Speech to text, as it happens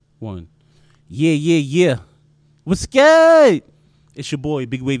One. Yeah. What's good? It's your boy,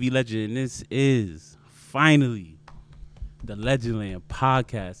 Big Wavy Legend, and this is finally the Legendland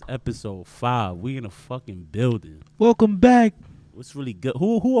Podcast, episode 5. We in a fucking building. Welcome back. What's really good?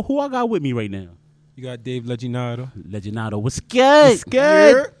 Who I got with me right now? You got Dave Legendado. Legendado, what's good? What's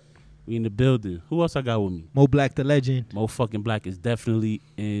good? Yeah. We in the building. Who else I got with me? Mo Black, the legend. Mo fucking Black is definitely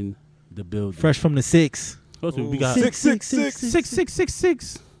in the building. Fresh from the 6. Who else we got? 666.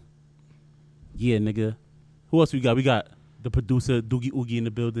 6666. Yeah, nigga. Who else we got? We got the producer Doogie Oogie in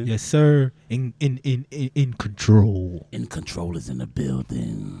the building. Yes, sir. In control. In Control is in the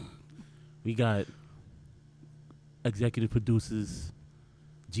building. We got executive producers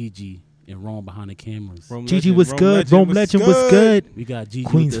Gigi and Rome behind the cameras. Gigi was good. Rome Legend was good. We got Gigi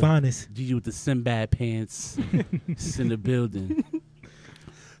Queen's with the, finest. Gigi with the Sinbad pants. It's in the building.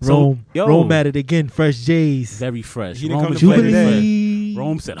 Rome at it again. Fresh J's. Very fresh. He didn't Rome come is to play very today. fresh. Jubilee.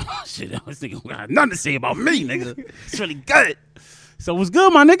 Rome said, "Oh shit, this nigga got nothing to say about me, nigga. It's really good." So what's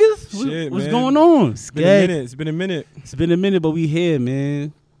good, my niggas? Shit, What's man. going on? It's been a minute. It's been a minute. It's been a minute, but we here,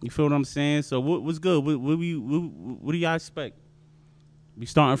 man. You feel what I'm saying? So what's good? What do y'all expect? We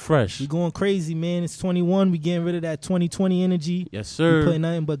starting fresh. We going crazy, man. It's 21. We getting rid of that 2020 energy. Yes, We sir. putting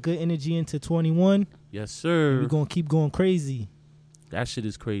nothing but good energy into 21. Yes, sir. We going to keep going crazy. That shit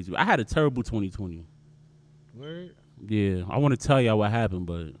is crazy. I had a terrible 2020. Word. Yeah, I want to tell y'all what happened,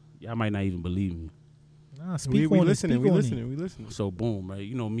 but y'all might not even believe me. Nah, speak We on it. listening. Speak We on it. listening. We listening. So boom, right?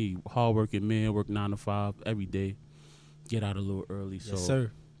 You know me, hardworking man, work 9 to 5 every day. Get out a little early. So Yes,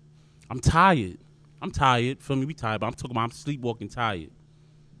 sir. I'm tired. Feel me? We tired, but I'm talking about I'm sleepwalking tired.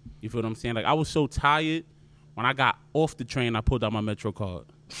 You feel what I'm saying? Like I was so tired when I got off the train, I pulled out my Metro card.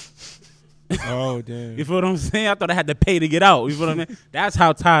 Oh damn. You feel what I'm saying? I thought I had to pay to get out. You feel what I mean? That's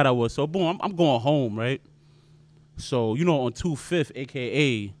how tired I was. So boom, I'm going home, right? So you know on 2/5,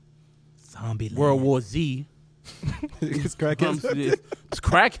 aka Zombie World War Z. It's crackheads. It's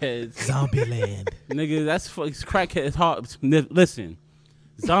crackheads. Zombie land. Nigga, it's crackhead. It's hard. Listen,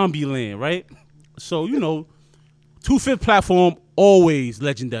 Zombie Land, right? So, you know, 2/5 platform, always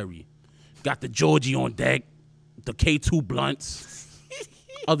legendary. Got the Georgie on deck, the K2 blunts,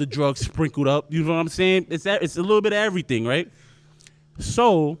 other drugs sprinkled up. You know what I'm saying? It's a little bit of everything, right?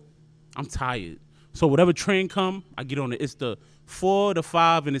 So, I'm tired. So, whatever train come, I get on it. It's the 4, the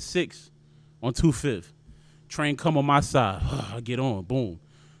 5, and the 6 on 2/5. Train come on my side. I get on. Boom.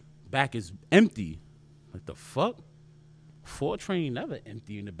 Back is empty. Like the fuck? 4 train never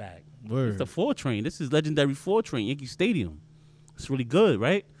empty in the back. Word. It's the 4 train. This is legendary 4 train, Yankee Stadium. It's really good,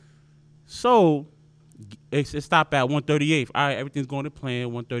 right? So it stopped at 138th. All right, everything's going to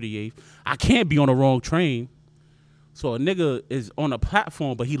plan, 138th. I can't be on the wrong train. So a nigga is on a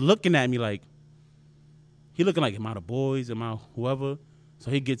platform, but he looking at me like, am I the boys? Am I whoever? So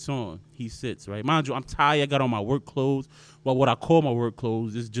he gets on. He sits, right? Mind you, I'm tired. I got on my work clothes. Well, what I call my work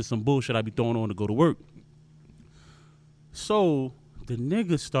clothes is just some bullshit I be throwing on to go to work. So the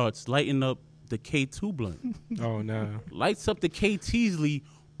nigga starts lighting up the K2 blunt. Oh nah. Lights up the K Teasley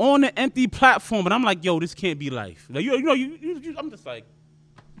on the empty platform. And I'm like, yo, this can't be life. Like, I'm just like,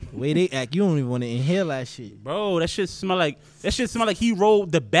 The way they act, you don't even want to inhale that shit. bro, that shit smell like he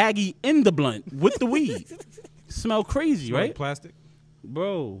rolled the baggie in the blunt with the weed. Smell crazy, right? Plastic.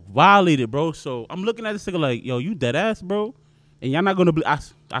 Bro, violated, bro. So I'm looking at this nigga like, yo, you dead ass, bro. And y'all not gonna believe.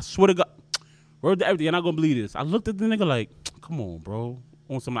 I swear to God, word to everything, y'all not gonna believe this. I looked at the nigga like, come on, bro.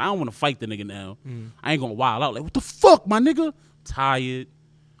 On some, I don't want to fight the nigga now. I ain't gonna wild out. Like, what the fuck, my nigga? Tired.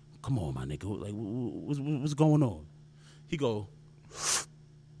 Come on, my nigga. Like, what's going on? He go.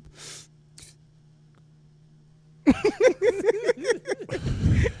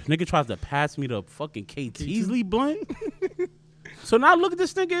 Nigga tries to pass me the fucking K Teasley blunt. So now I look at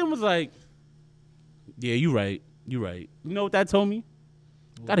this nigga and was like, yeah, you right. You know what that told me?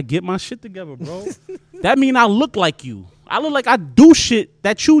 Gotta get my shit together, bro. That mean I look like you. I look like I do shit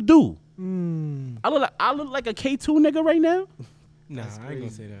that you do. I look like a K2 nigga right now. Nah, I ain't gonna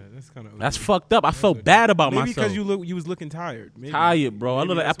say that. That's kind of. That's fucked up. I felt bad about Maybe myself. because you was looking tired. Maybe. Tired, bro. I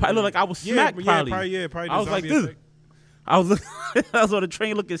Maybe look that's like what it I was is. smacked. Yeah, probably. probably. I was like, the this. zombie I was on the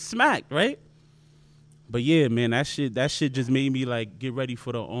train looking smacked, right? But yeah, man, that shit just made me like get ready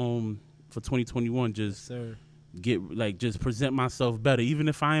for the for 2021. Just Sir. just present myself better. Even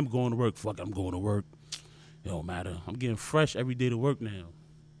if I am going to work, fuck, I'm going to work. It don't matter. I'm getting fresh every day to work now.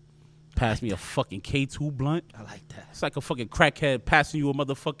 Pass me a fucking K2 blunt. I like that. It's like a fucking crackhead passing you a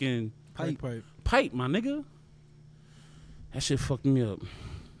motherfucking Pipe. my nigga. That shit fucked me up.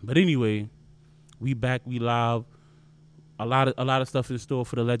 But anyway, we back, we live. A lot of stuff in store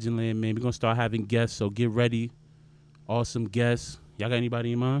for the Legendland, man. We're gonna start having guests, so get ready. Awesome guests. Y'all got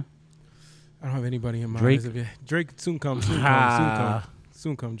anybody in mind? I don't have anybody in mind. Drake? As of yet. Drake soon come. Soon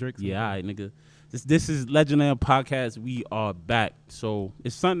come. Drake. Soon Yeah, come. all right, nigga. This is Legendary Podcast. We are back. So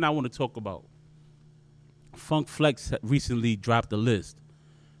it's something I want to talk about. Funk Flex recently dropped a list.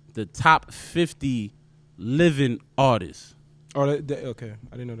 The top 50 living artists. Oh, okay.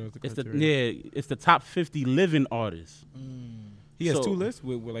 I didn't know that was the criteria. It's the top 50 living artists. He has So- 2 lists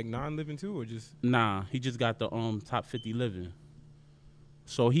with like non-living too, or just Nah, he just got the top 50 living.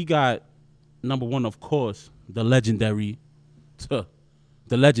 So he got number 1, of course, the legendary, the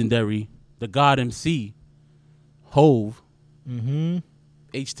God MC, Hove,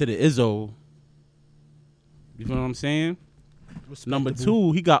 H to the Izzo. You know what I'm saying? Number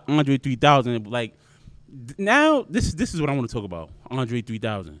 2, he got Andre 3000. Like now, this is what I want to talk about. Andre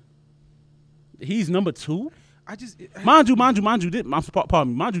 3000. He's number 2. Mind you,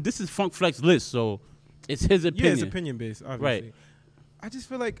 this is Funk Flex list, so it's his opinion. Yeah, it's opinion based, obviously. Right. I just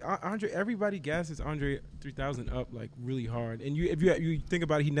feel like everybody gasses Andre 3000 up like really hard, and if you think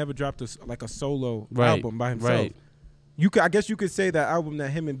about it, he never dropped a solo album by himself. Right. I guess you could say that album that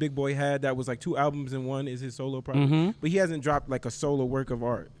him and Big Boy had that was like 2 albums in one is his solo project, but he hasn't dropped like a solo work of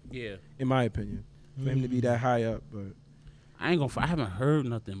art. Yeah, in my opinion, for him to be that high up. But I haven't heard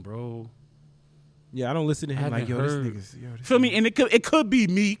nothing, bro. yeah, I don't listen to him like this Feel me? And it could be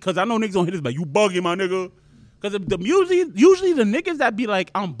me, because I know niggas don't hit this, like, you bugging, my nigga. Because usually the niggas that be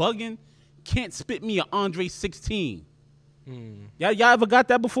like, I'm bugging, can't spit me an Andre 16. Y'all ever got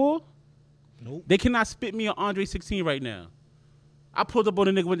that before? Nope. They cannot spit me an Andre 16 right now. I pulled up on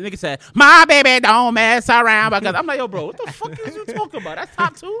a nigga when the nigga said, my baby don't mess around. Because I'm like, yo, bro, what the fuck is you talking about? That's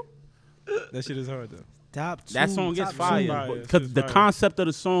top 2? That shit is hard though. Top 2. That song is top fire. 2. Because the concept of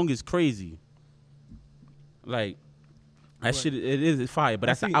the song is crazy. Like, that shit, it's fire, but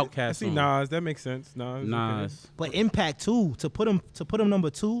that's an Outkast see song. Nas, that makes sense. Nas. But Impact too. To put him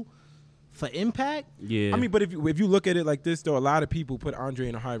number 2 for Impact. Yeah. I mean, but if you look at it like this, though, a lot of people put Andre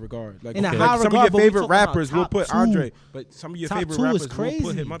in a high regard. Like, In a like high some regard, of but your we favorite talking about rappers will top put 2. Andre, but some of your Top favorite 2 is rappers will put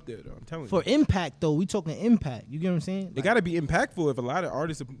crazy. him up there. Though, I'm telling For you, Impact though, we talking Impact. You get what I'm saying? it got to be impactful if a lot of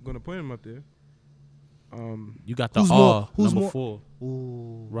artists are gonna put him up there. You got the Who's R, more- who's number more- 4.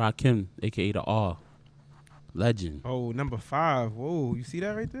 Ooh. Rakim, a.k.a. the R. Legend. Oh, number 5. Whoa, you see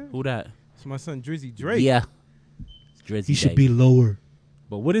that right there? Who that? It's my son Drizzy Drake. Yeah. It's Drizzy, He should baby. be lower.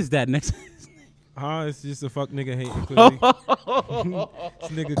 But what is that next? It's just a fuck nigga hating. Clearly. This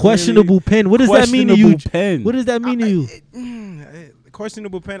nigga Questionable pen. What does that mean to you? Pen. What does that mean to you?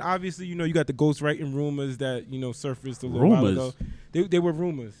 Questionable pen. Obviously, you got the ghostwriting rumors that surfaced a little while ago. They were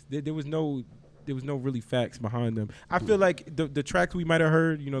rumors. There was no really facts behind them. I feel like the tracks we might have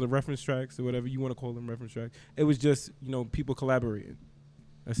heard, the reference tracks or whatever you want to call them, reference tracks. It was just people collaborating.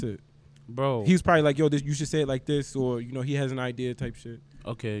 That's it, Bro. He was probably like, yo, you should say it like this, or he has an idea type shit.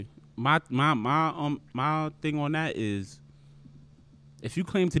 Okay. My thing on that is, if you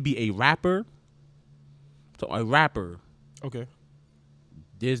claim to be a rapper, Okay.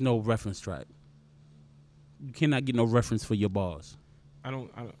 there's no reference track. You cannot get no reference for your bars. I'm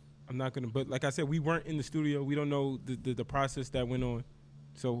not gonna. But like I said, we weren't in the studio. We don't know the process that went on.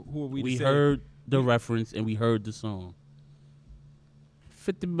 So who are we? We to say? heard the reference and we heard the song.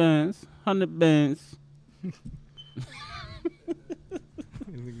 50 bands, 100 bands.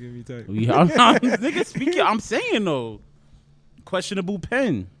 Give me time. Nigga speaking. I'm saying though, questionable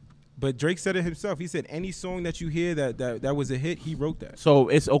pen. But Drake said it himself. He said any song that you hear that was a hit, he wrote that. So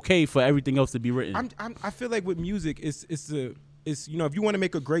it's okay for everything else to be written. I feel like with music, it's if you want to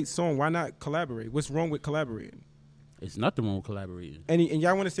make a great song, why not collaborate? What's wrong with collaborating? It's nothing wrong with collaborating. And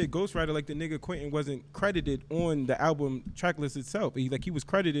y'all want to say ghostwriter, like the nigga Quentin wasn't credited on the album track list itself. He was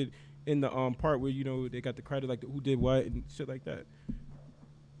credited in the part where they got the credit, like who did what and shit like that.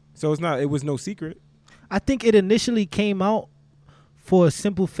 So it was no secret. I think it initially came out for a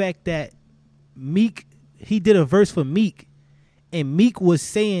simple fact that Meek, he did a verse for Meek, and Meek was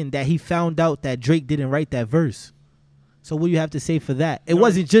saying that he found out that Drake didn't write that verse. So what do you have to say for that? It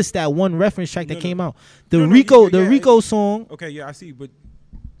wasn't just that one reference track that came out. The Rico song. Okay, yeah, I see. But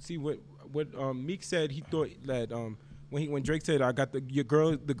see what Meek said. He thought that when Drake said, "I got the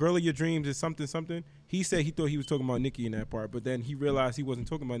girl of your dreams" is something. He said he thought he was talking about Nicki in that part, but then he realized he wasn't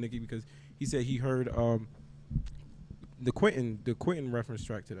talking about Nicki because he said he heard the Quentin reference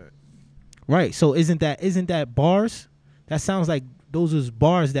track to that. Right. So isn't that bars? That sounds like those was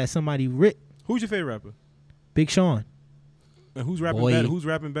bars that somebody writ. Who's your favorite rapper? Big Sean. And who's rapping better? Who's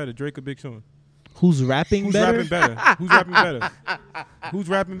rapping better, Drake or Big Sean? Who's rapping better? Who's rapping better? Who's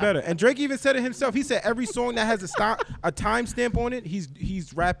rapping better? And Drake even said it himself. He said every song that has a timestamp on it,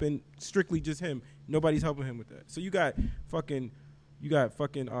 he's rapping strictly just him. Nobody's helping him with that. So you got fucking You got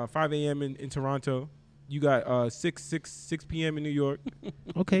fucking 5 a.m. in Toronto. You got 6 p.m. in New York.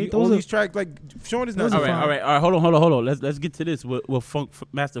 Okay, All those are these tracks, like Sean is not. Those All are right, fine. all right. Hold on. Let's get to this. What Funk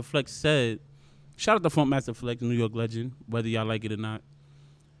Master Flex said. Shout out to Funk Master Flex, New York legend, whether y'all like it or not.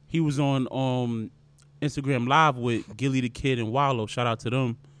 He was on Instagram Live with Gilly the Kid and Wallow. Shout out to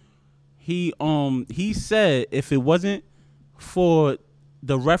them. He said if it wasn't for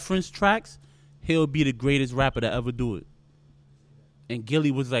the reference tracks, he'll be the greatest rapper to ever do it. And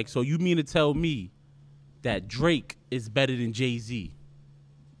Gilly was like, so you mean to tell me that Drake is better than Jay-Z?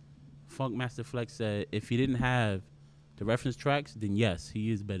 Funk Master Flex said if he didn't have the reference tracks, then yes,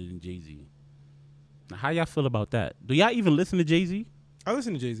 he is better than Jay-Z. Now, how y'all feel about that? Do y'all even listen to Jay-Z? I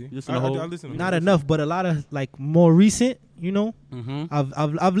listen to Jay-Z. Listen to whole- I listen to not him. enough, but a lot of like more recent. You know, Mm-hmm.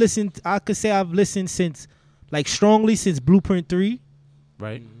 I've listened. I could say I've listened since like strongly since Blueprint 3.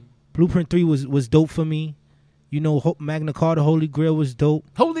 Right? Blueprint 3 was dope for me. You know, Magna Carta, Holy Grail was dope.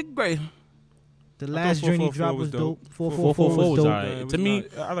 Holy Grail. The thought last Journey 444 drop was was dope. dope. 444 was dope. alright. It was To me-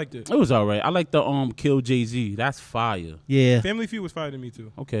 not- I liked it. It was all right. I like the Kill Jay-Z. That's fire. Yeah, Family Feud was fire to me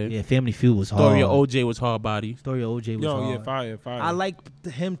too. Okay. yeah. Family Feud was hard. Story of OJ was hard body. Story of OJ was hard. Yeah, fire. I like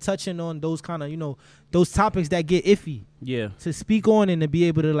him touching on those kind of, you know, those topics that get iffy Yeah. to speak on and to be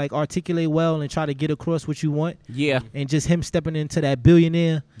able to like articulate well and try to get across what you want. Yeah. And just him stepping into that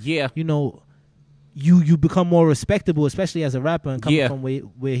billionaire, Yeah. you know, you become more respectable, especially as a rapper and coming Yeah. from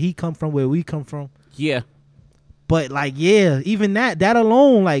where he come from, where we come from. Yeah. But like, yeah, even that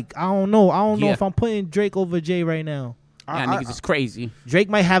alone, like, I don't know Yeah. if I'm putting Drake over Jay right now. Y'all niggas is crazy. Drake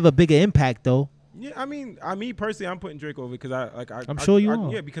might have a bigger impact though. Yeah, I mean, personally, I'm putting Drake over because I'm sure you I,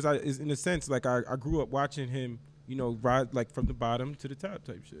 are. Yeah, because is in a sense like I grew up watching him, you know, rise like from the bottom to the top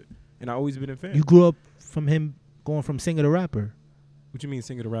type shit, and I always been a fan. You grew up from him going from singer to rapper. What you mean,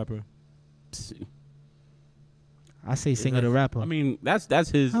 singer to rapper? I say singer to rapper. I mean, that's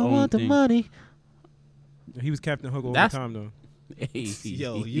his I own want the thing. money. He was Captain Hook all That's- the time though.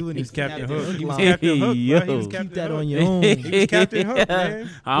 Yo, you and He was his Captain Captain Hook. Hook He was line. Captain Hook. Yo. Bro. He was Keep Captain that Hook. on your own. He was Captain Hook, man.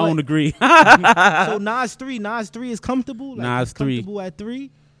 I don't agree. So Nas 3 is comfortable. Like, Nas 3. comfortable at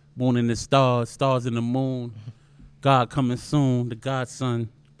 3. Moon in the stars, stars in the moon. God coming soon, the Godson.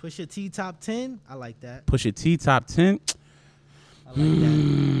 Pusha T top 10. I like that. Push your T top 10. I like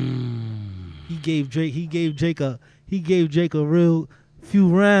that. He gave Drake a real few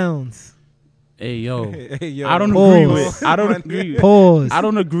rounds. Hey yo. Hey, yo. I don't Pause. agree with I don't agree. Pause. I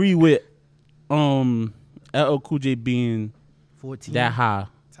don't agree with LL Cool J being 14. that high.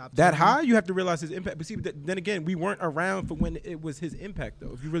 Top That 10. high, you have to realize his impact. But see, then again, we weren't around for when it was his impact,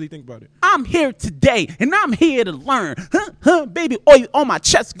 though. If you really think about it. I'm here today and I'm here to learn. Baby, oil on my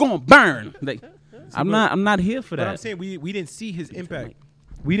chest gonna burn. Like I'm not here for But I'm that. saying we didn't see his impact.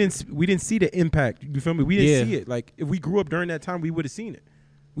 We didn't see the impact. You feel me? We didn't Yeah. see it. Like if we grew up during that time, we would have seen it.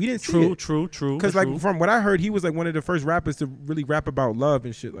 We didn't see True, it. true. Because like from what I heard, he was like one of the first rappers to really rap about love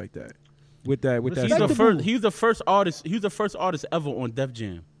and shit like that. With that He's stuff. the first. He's the first artist. He was the first artist ever on Def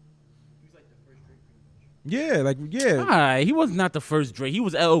Jam. Yeah, like yeah. Alright, he was not the first Drake. He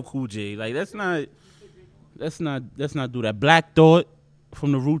was LL Cool J. Like let's not do that. Black Thought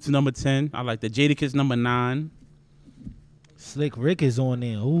from the Roots number 10. I like the Jadakiss number 9. Slick Rick is on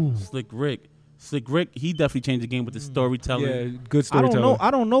there. Ooh. Slick Rick, he definitely changed the game with the storytelling. Yeah, good I don't storyteller. know. I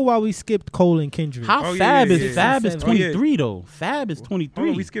don't know why we skipped Cole and Kendrick. How Oh, yeah, Fab yeah, is yeah. Fab is 7. 23 though. Fab is 23. Hold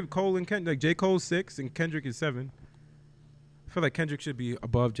on, we skipped Cole and Kendrick. Like J. Cole's 6 and Kendrick is 7. I feel like Kendrick should be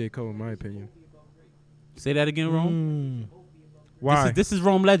above J. Cole in my opinion. Say that again, Rome. Why? This is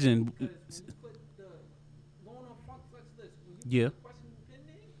Rome Legend. Yeah.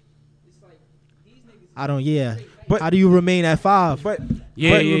 I don't. Yeah. But- How do you remain at 5? But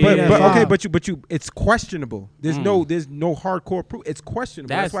Yeah, but, yeah, but, yeah, but yeah. okay, but you it's questionable. There's no hardcore proof. It's questionable.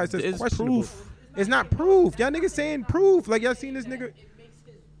 That's why it says it's questionable. proof. It's not proof. Y'all niggas saying proof. Like y'all seen this nigga.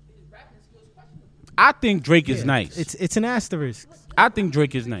 I think Drake is nice. It's an asterisk. I think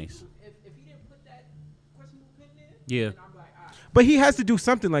Drake is nice. Yeah. But he has to do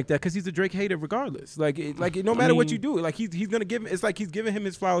something like that because he's a Drake hater regardless. Like no matter what you do, like he's gonna give. It's like he's giving him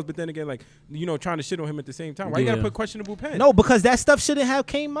his flowers, but then again, like trying to shit on him at the same time. Why you gotta Yeah. put questionable pen? No, because that stuff shouldn't have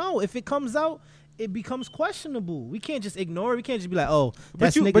came out. If it comes out, it becomes questionable. We can't just ignore it. We can't just be like, oh,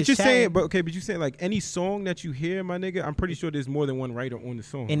 that's but niggas you're chatting. saying, but you're saying like any song that you hear, my nigga. I'm pretty sure there's more than one writer on the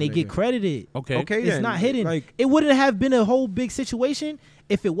song, and my they get nigga. credited. Okay. Okay, It's then. not hidden. Like It wouldn't have been a whole big situation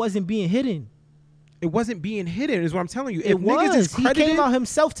if it wasn't being hidden. it wasn't being hidden. Is what I'm telling you. It If niggas was. is He credited, came out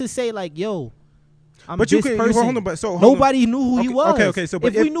himself to say like, yo, I'm But you this can- you- person. hold on, but so- hold on. Nobody knew who he Okay, was. okay, so,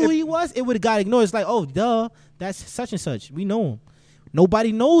 but if we if- knew who he was, it would have got ignored. It's like, oh, duh, that's such and such. We know him.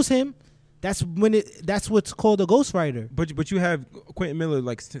 Nobody knows him. That's what's called a ghostwriter. But you have Quentin Miller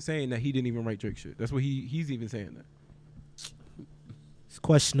like saying that he didn't even write Drake shit. That's what he's even saying that. It's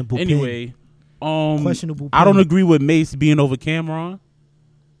questionable. Anyway, questionable. I don't agree with Mace being over Cameron.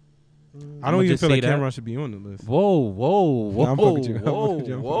 I don't even feel like that. Cameron should be on the list. Whoa. I'm fucking with you. I'm fucking with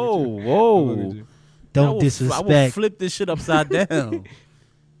you. I'm fucking with you. Don't disrespect. I will flip this shit upside down.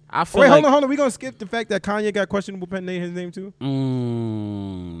 I feel Wait, like, hold on. We gonna skip the fact that Kanye got questionable pen name his name too?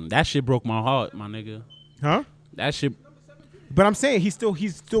 That shit broke my heart, my nigga. Huh? That shit. But I'm saying he's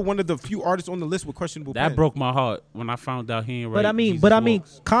still one of the few artists on the list with questionable pen. That broke my heart when I found out he ain't right. But I mean,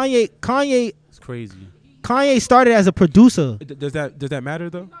 Jesus Walks. Kanye. It's crazy. Kanye started as a producer. Does that matter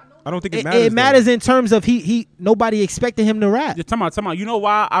though? I don't think it It matters. matters in terms of he nobody expected him to rap. Yeah, time out. You know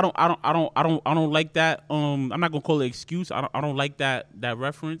why I don't like that. I'm not gonna call it excuse. I don't like that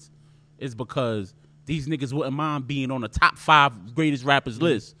reference. Is because these niggas wouldn't mind being on the top 5 greatest rappers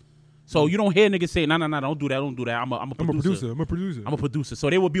list. So you don't hear niggas say, no, don't do that. I'm a producer. So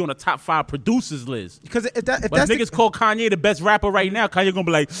they will be on the top 5 producers list. Because if But that's niggas call Kanye the best rapper right now, Kanye gonna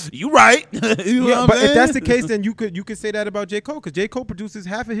be like, you right. You know what I'm but if saying? that's the case, then you could say that about J. Cole, because J. Cole produces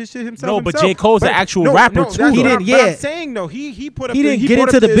half of his shit himself. No, but J. Cole's an actual rapper, too, that's though. what He I'm didn't. saying no. He put up. He the, didn't he get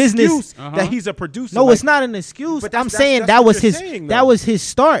brought into up the business. excuse that he's a producer. No, Like, it's not an excuse. But I'm that's saying what that was you're his saying, that though. was his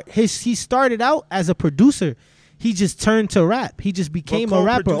start. He started out as a producer. He just turned to rap. He just became Cole a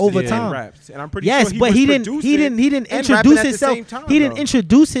rapper produces over and time. raps, and I'm pretty Yes, sure but was he didn't producing and rapping introduce at the himself. same time, He didn't though.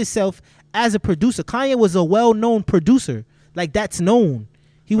 introduce himself as a producer. Kanye was a well-known producer. Like, that's known.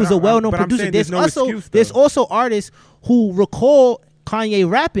 He was a well-known but I'm producer. saying there's no excuse, there's though. also artists who recall Kanye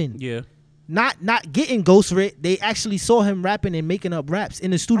rapping. Yeah. Not getting ghost writ. They actually saw him rapping and making up raps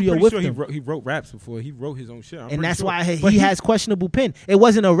in the I'm studio pretty with sure them. he wrote raps before. He wrote his own shit. And that's why But he has questionable pen. It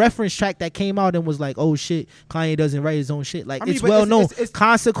wasn't a reference track that came out and was like, oh shit, Kanye doesn't write his own shit. Like, I mean, it's but well known. it's-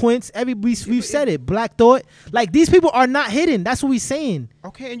 Consequence. We've said it. Black Thought. Like, these people are not hidden. That's what we're saying.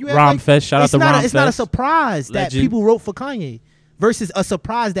 Okay, and you have Rom like, Fest. Shout out It's to not. Rom It's not a Fest. surprise that Legend. people wrote for Kanye versus a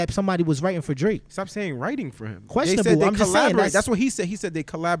surprise that somebody was writing for Drake. Stop saying writing for him. Questionable. They said they I'm just saying collaborate. that's- That's what he said. He said they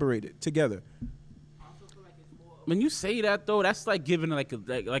collaborated together. When you say that though, that's like giving like a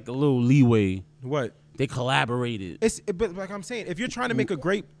little leeway. What? They collaborated. But like I'm saying, if you're trying to make a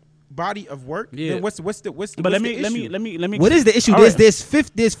great body of work, Yeah. then what's the But what's let the me issue? What is the issue? All right.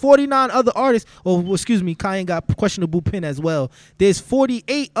 There's 49 other artists. Oh, excuse me, Kanye got questionable pen as well. There's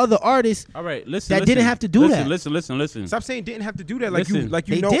 48 other artists. All right, listen. That didn't have to do that. Listen. Stop saying didn't have to do that. Like Listen.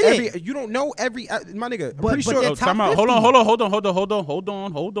 you They know didn't. every. You don't know every. My nigga, I'm But pretty sure. they're top Time out. 50.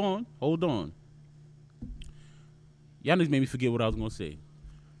 Hold on. Y'all niggas made me forget what I was gonna say.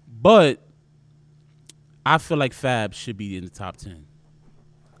 But I feel like Fab should be in the top 10.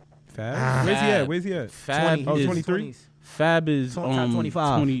 Fab? Where's he at? Where's he at? Fab 20. is 23? Fab is Top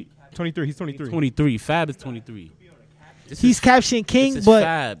 25. 23. He's 23. 23. Fab is 23. He's Caption King, but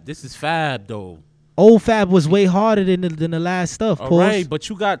Fab. This is Fab though. old Fab was way harder than the last stuff. All Pause. right, but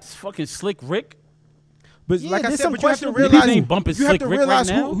you got fucking Slick Rick. But Yeah, like I there's said, some but you have to questionable realize people. Ain't bumping you have to Slick Rick realize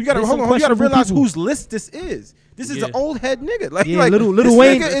right now. who you gotta There's hold some on. You gotta questionable realize people. whose list this is. This is Yeah. an old head nigga. Like, Yeah, like Little this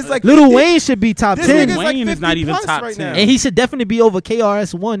Wayne. nigga is like Little 50. Wayne should be top This 10, nigga's like Wayne is 50 not even plus top right 10. now. and he should definitely be over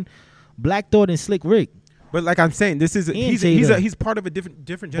KRS-One, Black Thought, and Slick Rick. But like I'm saying, this is he's part of a different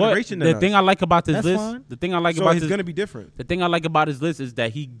But generation than the us. thing I like about this That's list, fine. the thing I like So about he's this, gonna be different. the thing I like about his list is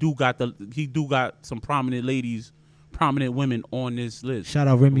that he do got some prominent ladies, prominent women on this list. Shout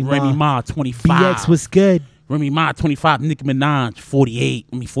out Remy Remy Ma. Ma, 25. BX was good. Remy Ma, 25. Nicki Minaj, 48.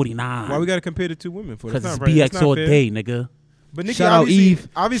 49. Why we gotta compare the two women for? Because That's it's not right. BX That's not all fair. day, nigga. But Nicki, Shout out Eve.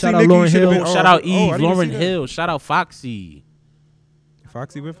 Obviously, Shout out Nicki Lauryn should have Hill. been. Shout out I Eve, didn't even Lauryn see that. Hill. Shout out Foxy.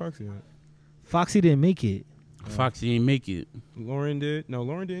 Foxy, where Foxy at? Foxy didn't make it. Foxy ain't make it. Lauren did. No,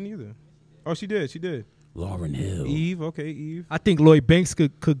 Lauren didn't either. Oh, she did. She did. Lauryn Hill. Eve. Okay, Eve. I think Lloyd Banks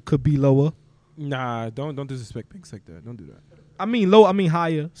could be lower. Nah, don't disrespect things like that. Don't do that. I mean low. I mean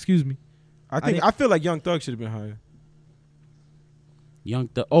higher. Excuse me. I feel like Young Thug should have been higher. Young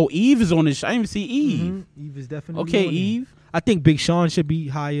Thug. Oh, Eve is on this. I didn't even see Eve. Mhm. Eve is definitely Okay, on there. Eve. I think Big Sean should be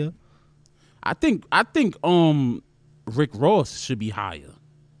higher. I think Rick Ross should be higher.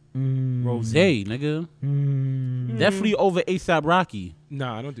 Rose, nigga. Definitely over ASAP Rocky.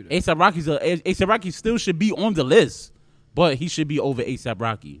 Nah, don't do that. ASAP Rocky still should be on the list, but he should be over ASAP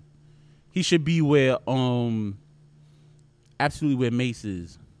Rocky. He should be where absolutely where Mace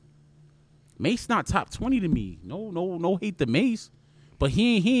is. Mace not top 20 to me. No hate to Mace, but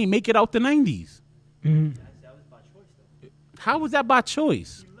he ain't make it out the 90s. How was that by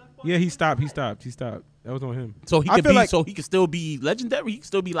choice? Yeah, he stopped. That was on him. So he I could feel be like- so he could still be legendary. He could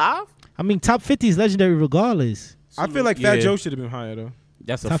still be live. I mean top 50 is legendary regardless. I feel like Fat Yeah. Joe should have been higher though.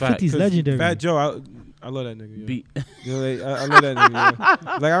 That's a Top fact. 50's legendary. Fat Joe, I love that nigga. Yeah. Be- I love that nigga.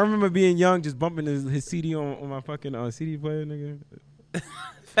 Yeah. Like I remember being young, just bumping his CD on my fucking CD player, nigga.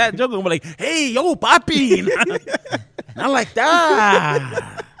 Fat Joe gonna be like, hey, yo, Papi. Not like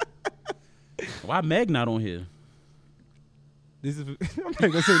that. Why Meg not on here? This is I'm not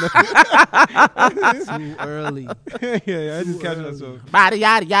gonna say nothing. Too early. yeah, I just catching myself. Body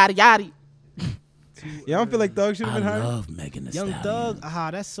yada yada yada. Yeah, I don't feel like Thug should have I been higher love Megan Thee Young Stallion.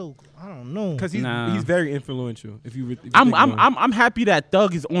 Thug, that's so. I don't know. because Nah. he's very influential. If you I'm happy that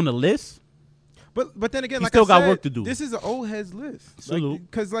Thug is on the list. But then again, He like still I got said, work to do. This is an old heads list. Salute.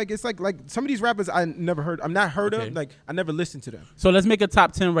 Because it's like some of these rappers I never heard. I'm not heard Okay. of. Like I never listened to them. So let's make a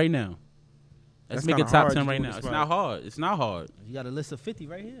top 10 right now. Let's That's make a kinda top hard 10 to right do on now. the It's spot. not hard. It's not hard. You got a list of 50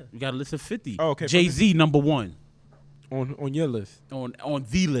 right here. You got a list of 50. Oh, okay. Jay-Z number 1 On your list, on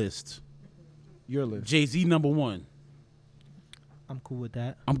the list. your list. Jay-Z number 1. I'm cool with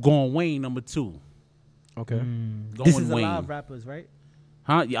that. I'm going Wayne number 2. Okay. Going This is Wayne. alive rappers, right?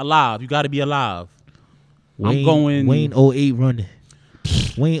 Huh? Yeah, alive. You got to be alive. I'm going Wayne 08 run.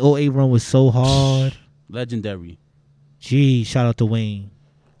 Wayne 08 run was so hard. legendary. Gee, shout out to Wayne.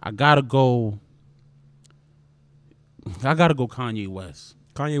 I gotta go Kanye West.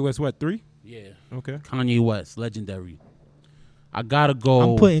 Kanye West, what 3? Yeah. Okay. Kanye West, legendary. I gotta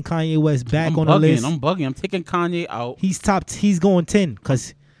go. I'm putting Kanye West back I'm on the list. I'm bugging. I'm taking Kanye out. He's going 10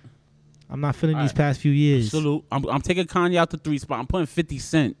 because I'm not feeling these Alright. past few years. Salute. I'm taking Kanye out the 3 spot. I'm putting 50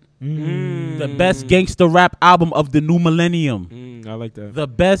 Cent. Mm. The best gangster rap album of the new millennium. I like that. The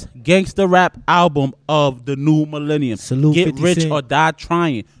best gangster rap album of the new millennium. Salute Get 50 rich Cent. or die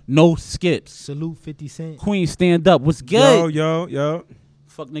trying. No skips. Salute 50 Cent. Queen, stand up. What's good? Yo.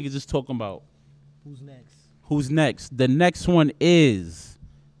 Fuck niggas just talking about. Who's next? Who's next? The next one is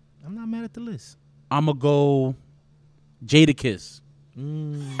I'm not mad at the list. I'ma go Jadakiss.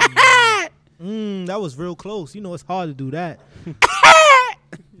 That was real close. You know it's hard to do that.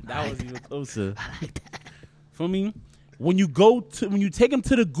 That was even closer. I like that. For me, when you take him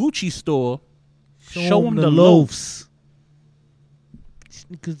to the Gucci store, show him the loafs.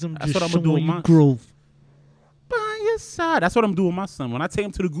 Because I'm That's just what I'ma do showing with you mine. growth. By your side. That's what I'm doing with my son. When I take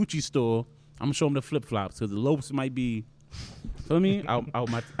him to the Gucci store, I'm gonna show him the flip flops because the loafs might be, feel me,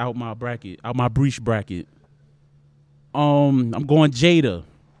 out my bracket, out my breach bracket. I'm going Jada.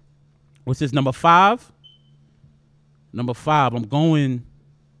 What's this, number 5? Number 5. I'm going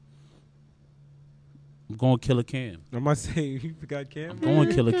Killer Cam. I'm not saying you forgot Cam. Going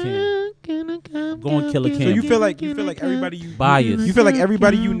Killer Cam. Going Killer Cam. So you feel like everybody Bias. you feel like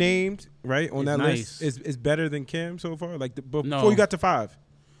everybody you named right on It's that nice. list is better than Cam so far. Like before No. you got to 5.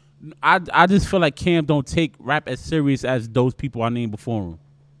 I just feel like Cam don't take rap as serious as those people I named before him.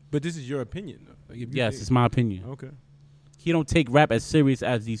 But this is your opinion, though. Like, if you Yes, think- it's my opinion. okay. He don't take rap as serious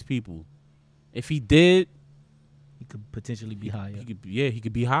as these people. If he did, He could potentially be higher. he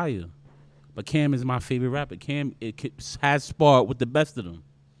could be higher. But Cam is my favorite rapper. Cam has sparred with the best of them.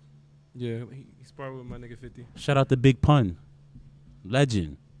 Yeah, he sparred with my nigga 50. Shout out to Big Pun,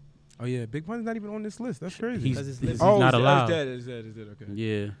 legend. Oh yeah, Big Pun's not even on this list. That's crazy. He's, Because it's he's living. oh, not it's alive. dead. It's dead. Okay.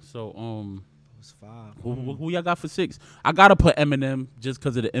 Yeah. So It was 5. who y'all got for 6? I gotta put Eminem just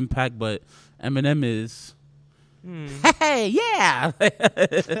because of the impact, but Eminem is. Hey, yeah.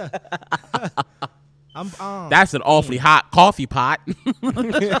 I'm That's an awfully hot coffee pot.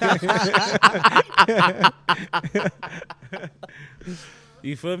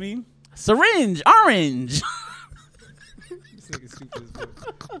 You feel me? Syringe, orange. This nigga stupid as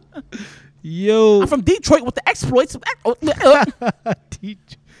fuck. Yo. I'm from Detroit with the exploits.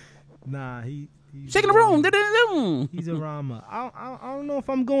 Nah, he's Shaking the room. He's a rhymer. I don't know if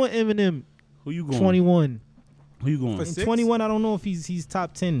I'm going Eminem. Who you going? 21. Who you going? For In six? 21, I don't know if he's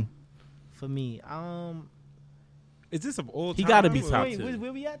top 10 for me. Is this of all He time? gotta be or- top Wait, 10.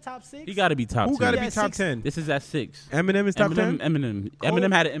 where we at? Top 6? He got to be top Who 10. got to Yeah, be top 6. 10? This is at 6. Eminem is top 10. Eminem. Cole-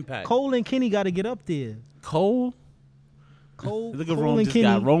 Eminem had an impact. Cole and Kenny got to get up there. Cole? Cole, Look at Cole Rome and just Kenny.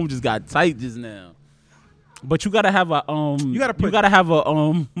 got Rome just got tight just now. But you gotta have a You gotta put- have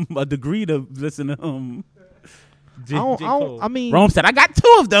a degree to listen to J. Cole. I mean, Rome said I got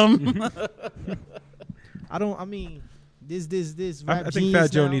 2 of them. I mean, this I rap think genius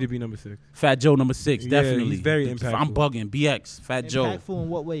Fat Joe now, need to be number 6. Fat Joe number 6, Yeah, definitely. he's very I'm impactful. bugging. BX, Fat Joe. impactful in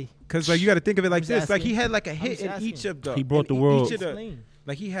what way? Cause like you got to think of it like I'm this. just Like he asking. had like a I'm hit just in asking. each of the. He brought the in world. each of the- Explain.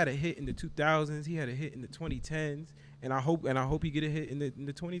 Like he had a hit in the 2000s. He had a hit in the 2010s, and I hope he get a hit in the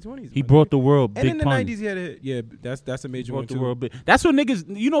 2020s. He man. brought the world And big in the pun. 90s he had a hit. Yeah, that's a major one Brought the too. world big. That's what niggas.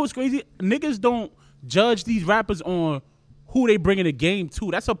 You know what's crazy? Niggas don't judge these rappers on who they bring in the game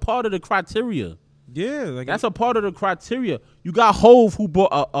to. That's a part of the criteria. Yeah, like That's a part of the criteria. You got Hove who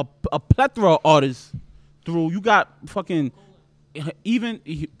brought a plethora of artists through. You got fucking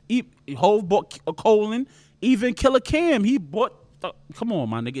Hove bought a Colin. Even Killer Cam, he bought. Come on,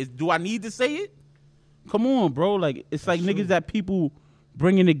 my nigga. Do I need to say it? Come on, bro. Like it's like niggas that people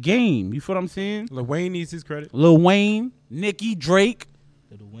bring in the game. You feel what I'm saying? Lil Wayne needs his credit. Lil Wayne, Nicki, Drake.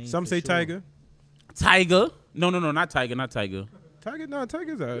 Some say Tiger. Tiger. No, not Tiger.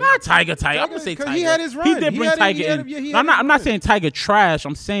 Tiger's alright. Not Tiger. I'm gonna say Tiger. He had his run. He did bring Tiger in. I'm not saying Tiger trash.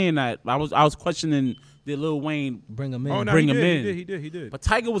 I'm saying that I was questioning did Lil Wayne Bring him in. Oh, no, bring he him did, in. He did. But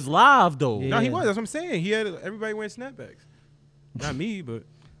Tiger was live though. Yeah. No, he was. That's what I'm saying. He had everybody wearing snapbacks. Not me, but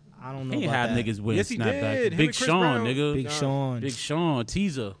I don't know He ain't about had that. niggas wearing Yes, he snapbacks. did. Him Big and Chris Sean, Brown. nigga. Big Sean. Big Sean,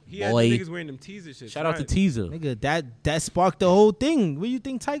 teaser. he had Boy. the niggas wearing them teaser shit. Shout out to teaser. Nigga, that sparked the whole thing. Where you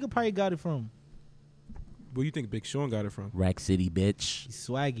think Tiger probably got it from? Where you think Big Sean got it from? Rack City, bitch. He's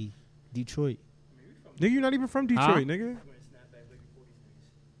swaggy. Detroit. Nigga, you're not even from Detroit, nigga.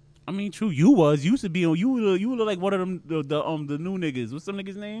 I mean, true. You used to be on. You look like one of them the new niggas. What's some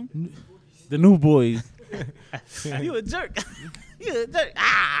niggas name? The new boys. You a jerk. You a jerk.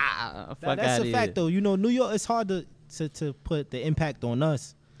 Fuck That's outta a fact here. though. You know, New York. It's hard to put the impact on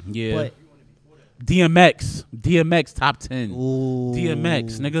us. Yeah. But DMX top 10. ooh.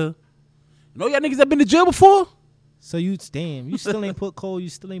 DMX, nigga. Know y'all niggas that been to jail before? So you still ain't put Cole. You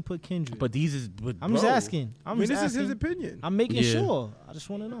still ain't put Kendrick. But these is. But I'm just bro, asking. I mean, this is his opinion. I'm making Yeah. sure. I just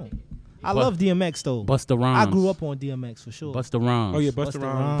want to know. I But- love DMX though. Busta Rhymes. I grew up on DMX for sure. Busta Rhymes. Oh yeah, Busta Busta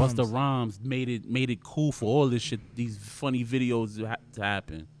Rhymes. Rhymes. Busta Rhymes made it cool for all this shit. These funny videos to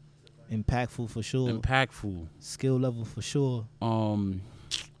happen. Impactful for sure. Impactful. Skill level for sure.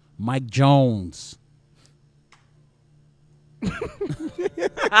 Mike Jones.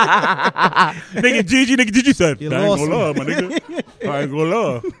 Nigga Gigi said, You I ain't lost gonna me. lie, my nigga. I ain't gonna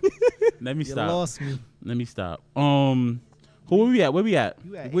lie. Let me You stop. lost me. Let me stop. Who we at? Where we at?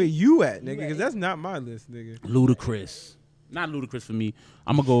 Where you at, nigga? Because that's not my list, nigga. Ludacris. Not Ludacris for me.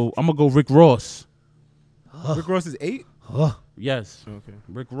 I'm gonna go Rick Ross. Rick Ross is 8. Huh. Yes. Okay.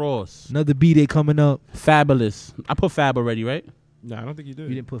 Rick Ross. Another B-Day coming up. Fabulous. I put Fab already, right? No, I don't think you did.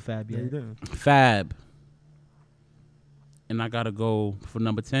 You didn't put Fab Yeah, yet. you didn't. Fab. And I gotta go for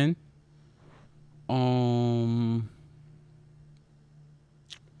number 10.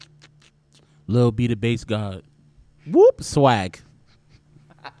 Lil B the Bass God. Whoop. Swag.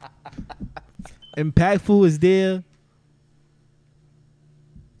 Impactful is there.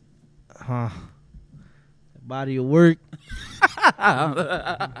 Body of work.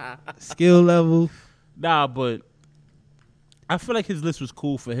 Skill level. Nah, but I feel like his list was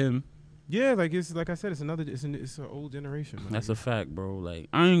cool for him. Yeah, like it's like I said, it's an old generation. Man. That's a fact, bro. Like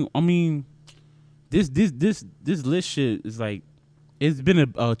I mean, this list shit is like it's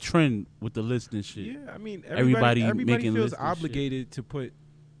been a trend with the list and shit. Yeah, I mean Everybody everybody making feels lists and obligated to put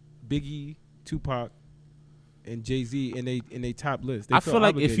Biggie, Tupac, and Jay-Z in they top list. They I feel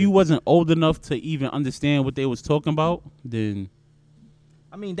like if obligated. you wasn't old enough to even understand what they was talking about, then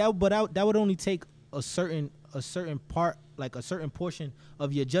I mean that would only take a certain part, like a certain portion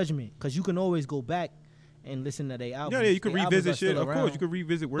of your judgment, because you can always go back and listen to their albums. yeah, you can Their albums revisit are shit. still Of course, around. you could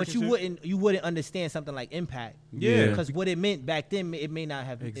revisit work. But and you wouldn't understand something like Impact. Yeah. Because what it meant back then, it may not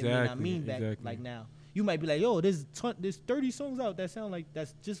have. It may not Exactly, mean back exactly. like now. You might be like, yo, there's 30 songs out that sound like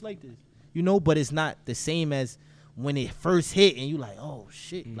that's just like this, you know. But it's not the same as when it first hit, and you like, oh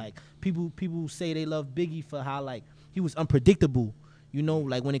shit. Mm. Like people say they love Biggie for how like he was unpredictable, you know,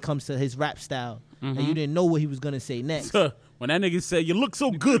 like when it comes to his rap style, and you didn't know what he was gonna say next. when that nigga said you look so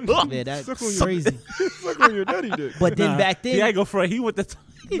good, Yeah, that's Suck on your- crazy. Suck on your daddy dick. But then back he then, ain't go for it. He went the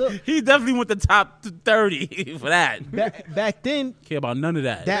Look. he definitely went the top 30 for that. back then, Care about none of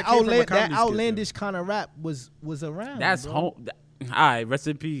that. that came from a comedy skit, outlandish kind of rap was around. That's bro. home. All right, rest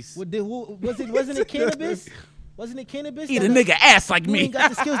in peace. Wasn't it cannabis? Wasn't it cannabis? Eat a That- nigga ass like You me. ain't got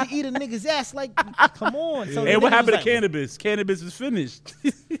the skills to eat a nigga's ass. Like, come on. So Hey, the what niggas happened to was like, cannabis? Cannabis is finished.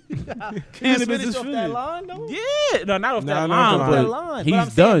 Cannabis is off finished. that line, though? Yeah, no, not off Nah, that not line, off Off the that but line. he's But I'm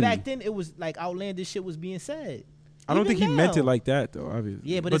saying done. back then, it was like outlandish shit was being said. I don't Even think he meant it now. like that though. Obviously.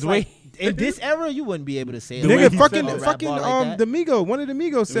 Yeah, but But it's the like way- in this era, you wouldn't be able to say it. The way Nigga, he fucking said it. fucking Rap bar like that. D'Amigo. One of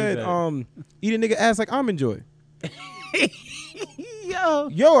D'Amigo said that. eat a nigga ass like Almond Joy. Yo,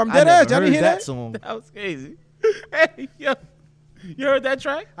 Yo, I'm I dead never ass. Y'all heard didn't hear that that? song. that was crazy. Hey, yo, you heard that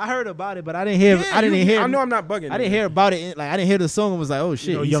track? I heard about it, but I didn't hear. Yeah, I didn't you- hear. I know I'm not bugging. I didn't hear about it. Like I didn't hear the song and was like, oh shit.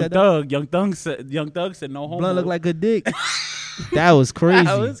 You know, he Young said Thug said no homo. Blunt looked like a dick. That was crazy.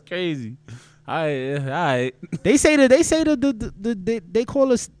 That was crazy. All right. They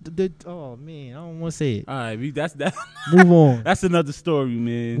call us oh man, I don't want to say it. All right, that's that. Move on. That's another story,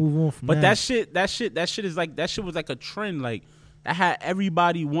 man. Move on from But that. that shit is like, that shit was like a trend. Like, that had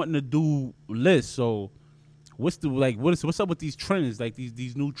everybody wanting to do lists. So what's up with these trends? Like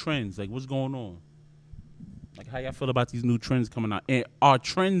these new trends. Like, what's going on? Like, how y'all feel about these new trends coming out? And are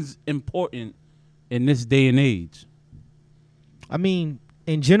trends important in this day and age? I mean,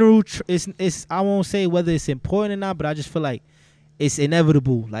 in general, it's I won't say whether it's important or not, but I just feel like it's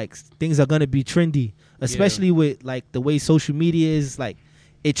inevitable. Like, things are gonna be trendy, especially with like the way social media is. Like,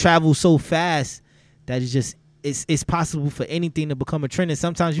 it travels so fast that it's possible for anything to become a trend. And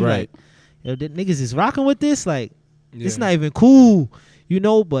sometimes you like, yo, the niggas is rocking with this. Like, it's not even cool,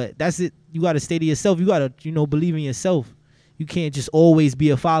 But that's it. You gotta stay to yourself. You gotta, believe in yourself. You can't just always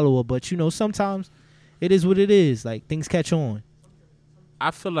be a follower. But sometimes it is what it is. Like, things catch on. I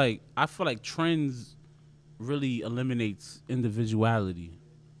feel like trends really eliminates individuality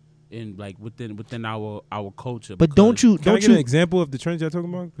in like within our culture. But don't Can I get an you example of the trends y'all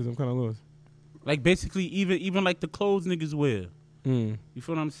talking about? Because I'm kind of lost. like basically even like the clothes niggas wear. Mm. You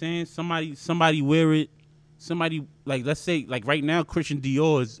feel what I'm saying? Somebody wear it. Somebody, like, let's say, like, right now, Christian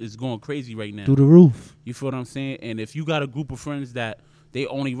Dior is going crazy right now. through the roof? You feel what I'm saying? And if you got a group of friends that they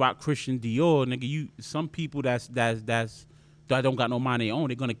only rock Christian Dior, nigga, some people that don't got no mind of their own,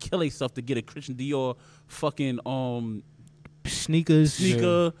 they're gonna kill themselves to get a Christian Dior fucking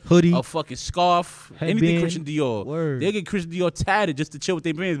sneaker, hoodie, a fucking scarf, anything headband. Christian Dior. Word. They get Christian Dior tatted just to chill with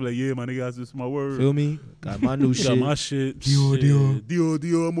their friends. Be like, yeah, my nigga, this is my word. Feel me? Got my new Got shit. my shit.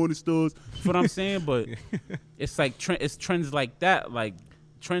 Dior, I'm on the stores. You feel what I'm saying? But it's like it's trends like that. Like,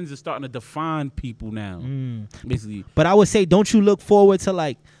 trends are starting to define people now. Basically. But I would say, don't you look forward to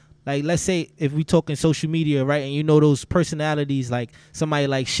like let's say if we talking social media, right? And those personalities, like somebody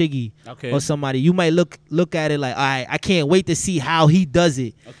like Shiggy, Okay. or somebody, you might look at it like, all right, I can't wait to see how he does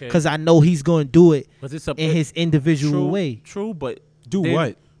it, Okay. because I know he's going to do it But it's in his individual way. True, but Do then-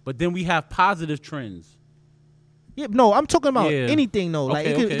 what? But then we have positive trends. Yeah, no, I'm talking about Yeah. anything though. Like,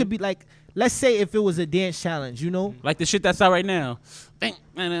 Okay, it could be like, let's say if it was a dance challenge, Like the shit that's out right now. Bang,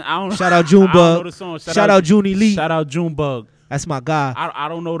 man, I don't Shout out I don't know Junebug. the song. Shout out Junie Lee. Shout out Junebug. That's my guy. I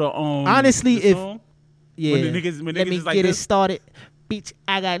don't know the Honestly, the if- song. Yeah. When the niggas Let me is like get it this. started. Bitch,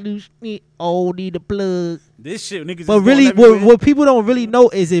 I got loose me. Oh, need a plug. This shit niggas. But is really, going everywhere. what people don't really know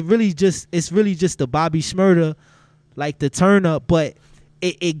is it's really just the Bobby Shmurda, like the turn up, but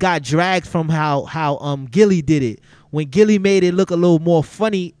it got dragged from how Gilly did it. When Gilly made it look a little more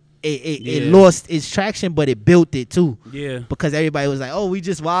funny, it lost its traction, but it built it too. Yeah. Because everybody was like, oh, we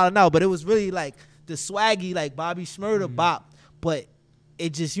just wilding out. But it was really like the swaggy, like Bobby Shmurda bop. But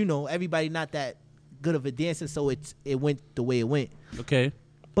it just, everybody not that good of a dancer, so it went the way it went. Okay.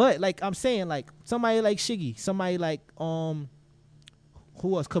 But like I'm saying, like somebody like Shiggy, somebody like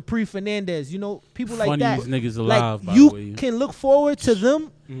who else? Capri Fernandez, people like that. Funniest niggas Like, alive. By you the way. can look forward to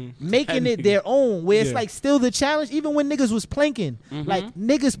them making it their own, where it's Yeah. like still the challenge, even when niggas was planking. Like,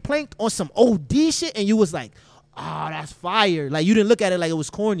 niggas planked on some OD shit, and you was like, oh, that's fire. Like, you didn't look at it like it was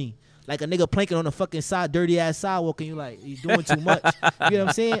corny. Like a nigga planking on the fucking dirty ass sidewalk, and you like, you doing too much. You know what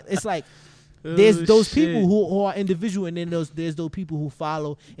I'm saying? It's like, there's those people who are individual, and then there's those people who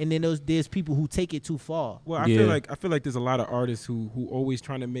follow, and then there's people who take it too far. Well, I feel like there's a lot of artists who always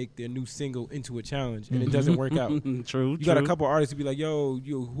trying to make their new single into a challenge, and it doesn't work out. True. You got a couple artists who be like, yo,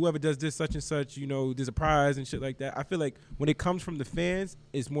 whoever does this, such and such, there's a prize and shit like that. I feel like when it comes from the fans,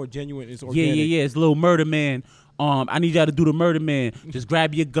 it's more genuine. It's organic. Yeah. It's Little Murder Man. I need y'all to do the Murder Man. Just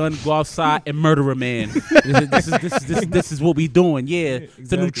grab your gun, go outside, and murder a man. This is what we doing. Yeah,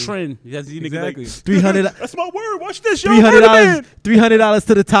 it's a new Exactly. trend. Yes, you niggas Exactly. like, $300 that's my word. Watch this, yo. Murder Man. $300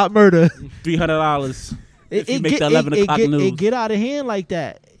 to the top murder. $300. If you make the 11 o'clock news. It get out of hand like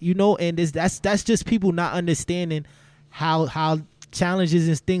that, and that's just people not understanding how challenges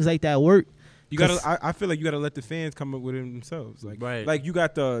and things like that work. You gotta. I feel like you gotta let the fans come up with it themselves. Like you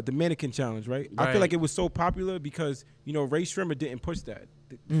got the mannequin challenge, right? I Right. feel like it was so popular because Ray Shrimmer didn't push that.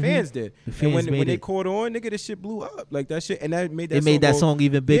 The fans did. The And fans when made they it. caught on, nigga, this shit blew up. Like that shit, and that made that. It made that song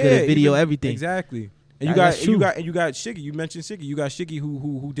even bigger, the video, everything. Exactly. And That's you true. got Shiggy. You mentioned Shiggy. You got Shiggy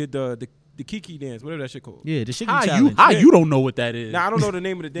who did the Kiki dance, whatever that shit called. Yeah, the Shiggy challenge. How you don't know what that is? Now I don't know the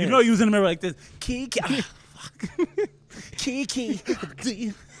name of the dance. You know you was in the mirror like this. Kiki. Kiki. Do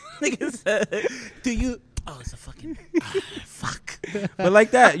you? Nigga said, do you? Oh, it's a fucking fuck. But like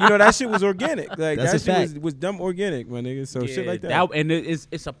that, that shit was organic. Like That's that a shit fact. was dumb organic, my nigga. So shit like that. And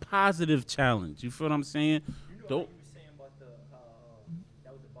it's a positive challenge. You feel what I'm saying? Don't. You were saying about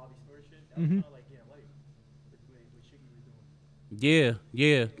that was the Bobby Smurda shit. That was kind of like getting light with Shiggy was doing.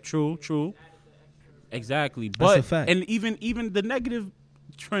 Yeah. True. Added Exactly. That's But a fact. and even the negative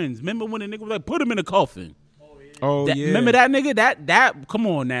trends. Remember when the nigga was like, put him in a coffin? Oh That- yeah. Remember that nigga? That come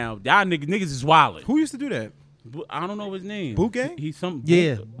on now. Y'all niggas is wildin'. Who used to do that? I don't know his name. Boot Gang? He's some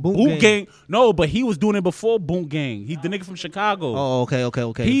Yeah, Boot Boot Gang. Gang. No, but he was doing it before Boot Gang. He's the nigga from Chicago. Oh,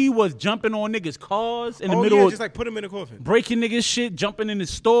 okay. He was jumping on niggas' cars in the Oh middle yeah, of just like put him in a coffin. breaking niggas shit, jumping in the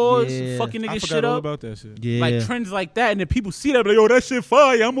stores, Yeah. fucking I niggas forgot shit all up. about that shit. Yeah. Like trends like that, and then people see that, like, yo, that shit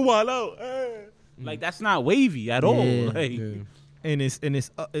fire. I'ma wild out. Like that's not wavy at all. Yeah. Like, Yeah. and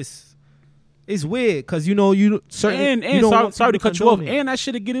it's weird because you certain and you don't sorry, want sorry to people cut you off. condone it. And that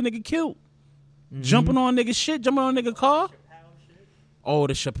shit'll get a nigga killed. Jumping on nigga shit, jumping on nigga car. Oh,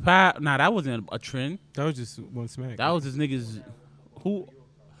 the Chappelle. Nah, that wasn't a trend. That was just one smack. That was just niggas who.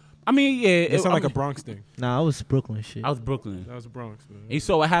 I mean, yeah. It sounded like I a mean, Bronx thing. Nah, I was Brooklyn shit. I was Brooklyn. That was Bronx, man. And you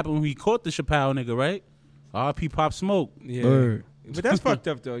saw what happened when he caught the Chappelle nigga, right? R.P. Pop Smoke. Yeah. Word. But that's fucked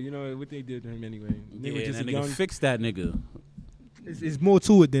up though. You know what they did to him anyway. They Yeah, were just that a nigga young. fixed that nigga. It's more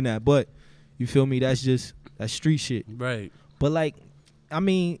to it than that, but you feel me? That's street shit. Right. But like, I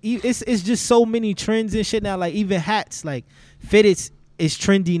mean, it's just so many trends and shit now. Like even hats, like fitteds is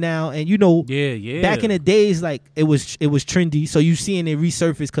trendy now, and Yeah. back in the days, like it was trendy. So you seeing it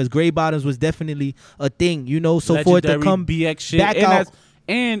resurface because gray bottoms was definitely a thing, So for it to Legendary come BX shit, back and out,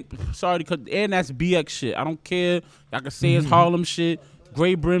 that's sorry to cut, and that's BX shit. I don't care. I can say Mm-hmm. it's Harlem shit.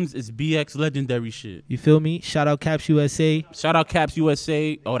 Gray Brims is BX legendary shit. you feel me? Shout out Caps USA. Shout out Caps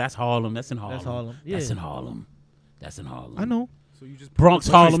USA. Oh, that's Harlem. That's in Harlem. That's Harlem. That's Yeah. in Harlem. That's in Harlem. I know So you just Bronx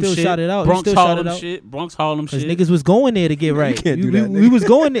You Harlem still shit. shout it out. You Bronx still shout Harlem it out. shit. Bronx Harlem because shit. niggas was going there to get right. can't do that, we nigga. was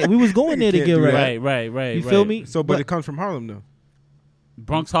going there. We was going there to can't get do that. right. Right. You feel me? So, but it comes from Harlem though.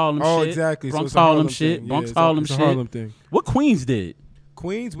 Bronx Harlem Oh, shit. exactly. So Bronx it's a Harlem shit. thing. Bronx Yeah, Harlem it's a shit. Harlem thing. What Queens did?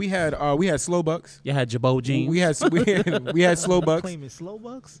 Queens, we had Slow Bucks. You had Jabot jeans. We had Slow Bucks. Claiming slow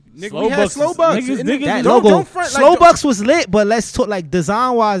bucks. Nigga, Slow we had Bucks Slow is- Bucks. niggas- And niggas- That don't- logo, don't front like Slow don't- Bucks was lit, but let's talk like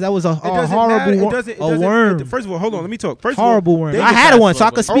design wise, that was a It doesn't horrible, matter. It wor- doesn't- it a doesn't- worm. First of all, hold on. Let me talk. First Horrible of all, worm. they I just had had one, so Slow I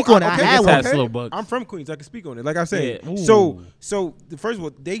could Bucks. speak on it. I okay, had just one. had Slow Bucks. I'm from Queens. I can speak on it. Like I said. Yeah. Ooh. So first of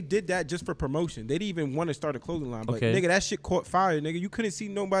all, they did that just for promotion. They didn't even want to start a clothing line. But Okay. nigga, that shit caught fire, nigga. You couldn't see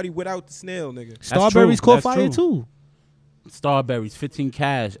nobody without the snail, nigga. Starberries true. caught That's fire true. too. Starberries, 15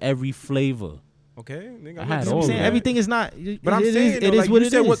 cash, every flavor. Okay, nigga. I I'm had just all I'm of saying that. everything is not. But I'm it saying, is, though, it is like, what you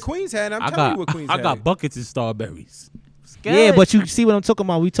it said is. what Queens had. I'm I telling you got what Queens I had. got buckets of Starberries. Yeah, but you see what I'm talking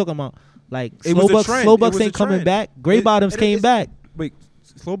about. We talking about like It was a Slow trend. Slow It Bucks was a ain't coming trend. back. Gray Bottoms came it's- back. Wait,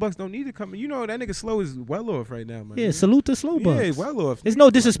 Slow Bucks don't need to come. You know that nigga Slow is well off right now, man. Yeah, salute to Slow Bucks. Yeah, well off. It's no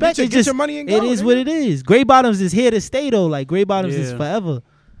disrespect. Get your- It's get just your money and it go, is nigga. what it is. Gray Bottoms is here to stay though. Like Gray Bottoms is Yeah. forever.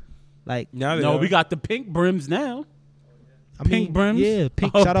 Like Now they No, are. we got the pink brims now. I Pink mean, brims? Yeah,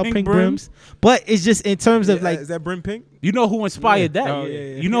 pink. Oh, Shout out pink pink brims. brims. But it's just in terms of Yeah, like is that Brim Pink? You know who inspired Yeah. that? Oh,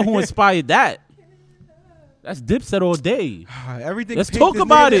 yeah. You know who inspired that? That's Dipset all day. Everything. Let's pink talk is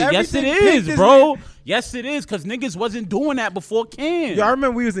about nigga, it. Yes, it everything pink is, bro. Yes, it is, because niggas wasn't doing that before Ken. Yo, I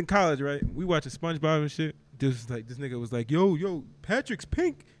remember we was in college, right? We watching SpongeBob and shit. This nigga was like, yo, Patrick's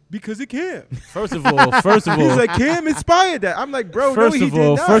pink because it Cam. First of all, He's like, Cam inspired that. I'm like, bro, no, he did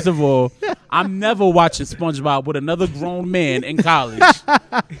not. first of all, I'm never watching SpongeBob with another grown man in college.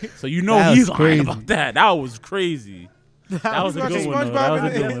 So you know That he's was lying crazy. about that. That was crazy. That was a watching good one. Though. SpongeBob That was a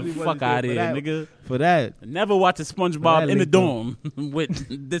and good then- one. He Fuck wasn't out of good here, for that. nigga. for that. Never watching that SpongeBob in the link, though. dorm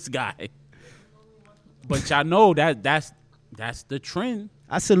with this guy. But y'all know that's the trend.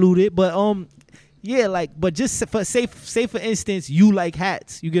 I salute it, but yeah, like, but just for say for instance, you like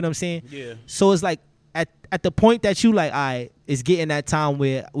hats. You get what I'm saying? Yeah. So it's like at the point that you like, all right, it's getting that time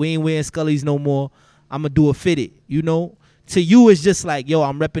where we ain't wearing Scullies no more. I'm gonna do a fitted. You know, to you it's just like, yo,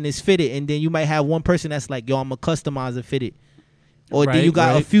 I'm repping this fitted, and then you might have one person that's like, yo, I'm gonna customize a fitted. Or then Right, you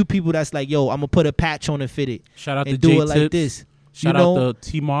got a right. few people that's like, yo, I'm gonna put a patch on a fitted Shout out and to do J it like Tips. this. Shout you know? out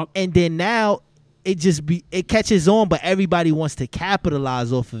to T Mark. And then now it catches on, but everybody wants to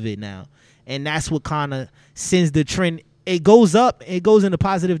capitalize off of it now. And that's what kind of sends the trend. It goes up, it goes in a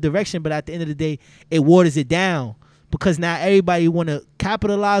positive direction, but at the end of the day, it waters it down because now everybody want to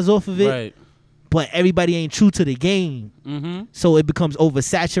capitalize off of it, Right. but everybody ain't true to the game. Mm-hmm. So it becomes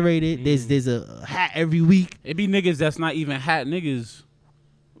oversaturated. There's a hat every week. It be niggas that's not even hat niggas.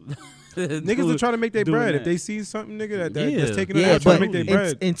 Niggas are trying to make their doing bread. that. If they see something, nigga, that's Yeah. taking it Yeah, out, trying but to make their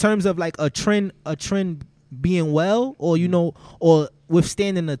bread. in terms of like a trend being well, or you know, or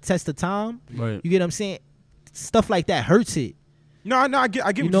withstanding the test of time, Right. you get what I'm saying? Stuff like that hurts it. No, I get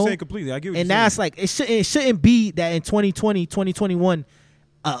what You you're know? saying completely. I get what And you're that's saying. like it shouldn't be that in 2020, 2021,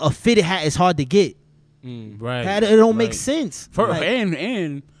 a fitted hat is hard to get. Right. That it don't make Right. sense. For, Like,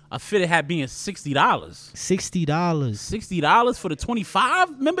 and a fitted hat being $60. $60. $60 for the 25?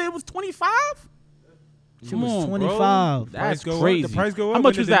 Remember it was 25? Shit Come was on, 25. bro. That's Price go up, crazy. the price go up How when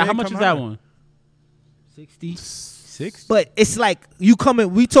much the was that? How demand much come was that high. one? 60. 6. But it's like you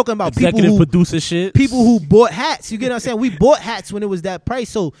coming. We talking about Executive producer shit. people who bought hats. You get what I'm saying? We bought hats when it was that price.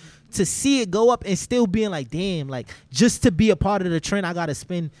 So to see it go up and still being like, damn, like just to be a part of the trend, I gotta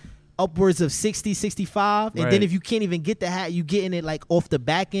spend upwards of 60, 65. And then Right. if you can't even get the hat, you getting it like off the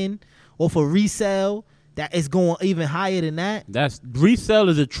back end, off a resale that is going even higher than that. That's resale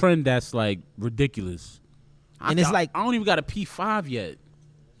is a trend that's like ridiculous. And it's like- I don't even got a P5 yet.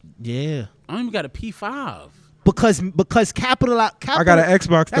 Yeah. I don't even got a P5. Because capital. I got an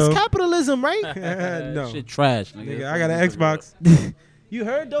Xbox That's though. capitalism, right? No, Shit trash, nigga. nigga, I got an Xbox. You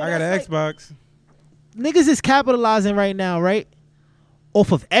heard though? I got an That's like- Xbox. Niggas is capitalizing right now, right?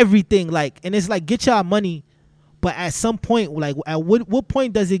 Off of everything, like, and it's like get y'all money, but at some point, like, at what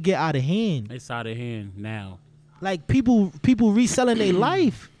point does it get out of hand? It's out of hand now. Like people reselling their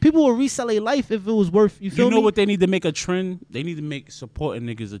life. People will resell their life if it was worth. You feel You know me? what they need to make a trend? They need to make supporting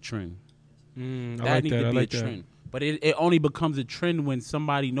niggas a trend. I That like need that. to I be like a that. trend. But it only becomes a trend when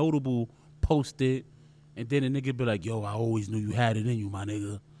somebody notable post it, and then a nigga be like, yo, I always knew you had it in you, my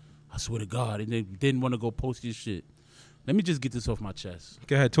nigga. I swear to God. And they didn't want to go post your shit. Let me just get this off my chest.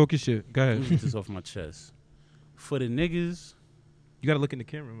 Go ahead, talk your shit. Go Let me ahead. get this off my chest. For the niggas, You gotta look in the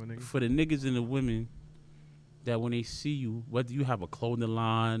camera, my nigga. for the niggas and the women that when they see you, whether you have a clothing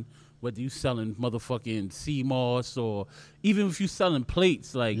line, whether you selling motherfucking sea moss, or even if you selling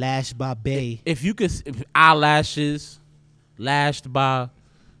plates, like Lashed by Bay. if you could, if eyelashes, lashed by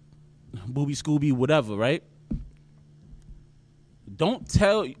Booby Scooby, whatever, right? Don't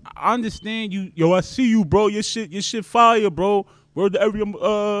tell. I understand you. Yo, I see you, bro. Your shit fire, bro. Word to every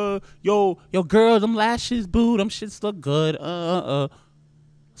yo, girl, them lashes, boo, them shits look good.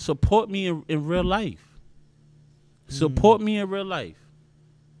 Support me in real life. Support me in real life.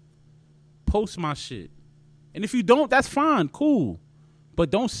 Post my shit. And if you don't, that's fine, cool. But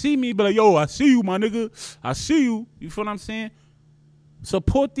don't see me be like, yo, I see you, my nigga. I see you. You feel what I'm saying?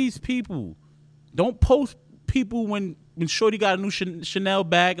 Support these people. Don't post people when Shorty got a new Chanel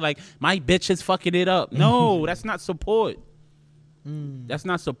bag, like, my bitch is fucking it up. No, that's not support. That's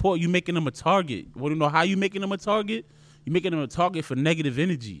not support. You making them a target. Want to know how you making them a target? You making them a target for negative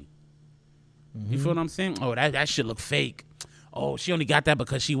energy. You feel what I'm saying? Oh, that shit look fake. Oh, she only got that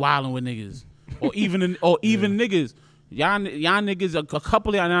because she wilding with niggas. Or even niggas. Y'all niggas, a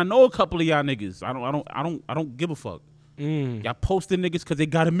couple of y'all, and I know a couple of y'all niggas. I don't give a fuck. Y'all posting niggas because they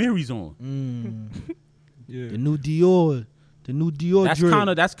got a Marys on. Yeah. The new Dior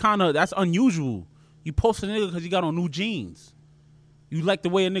drip. That's unusual. You post a nigga because he got on new jeans. You like the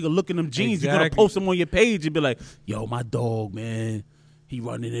way a nigga look in them jeans. You're gonna Exactly. post them on your page and be like, yo, my dog, man, he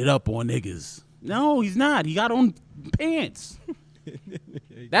running it up on niggas. No, he's not. He got on pants.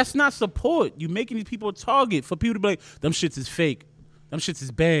 That's not support. You making these people a target for people to be like, them shits is fake. Them shits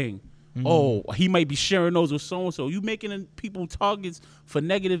is bang. Oh, he might be sharing those with so-and-so. You making people targets for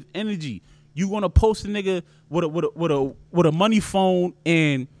negative energy. You gonna post a nigga with a money phone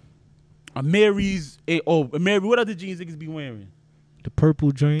and a Mary's what other jeans niggas be wearing? The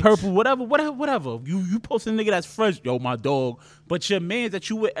purple joints. Purple, whatever. You post a nigga that's fresh, yo, my dog. But your man that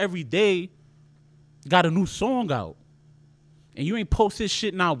you with every day got a new song out. And you ain't post his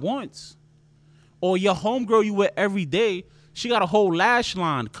shit not once. Or your homegirl you with every day, she got a whole lash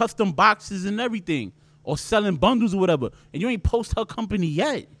line, custom boxes and everything. Or selling bundles or whatever. And you ain't post her company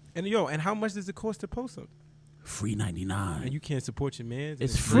yet. And how much does it cost to post something? Free 99. And you can't support your man.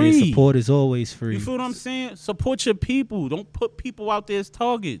 It's Free free. support is always free. You feel what I'm saying? Support your people. Don't put people out there as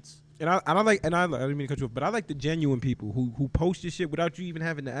targets. And I didn't mean to cut you off, but I like the genuine people who post your shit without you even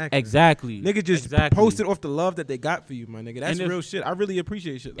having to act. Exactly. Nigga just Exactly. post it off the love that they got for you, my nigga. That's And if- real shit. I really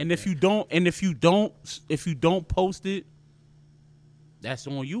appreciate shit. Like And if that. you don't post it, that's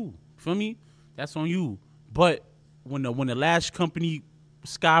on you. Feel me? That's on you. But when the lash company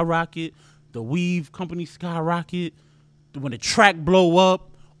skyrocket, the weave company skyrocket, when the track blow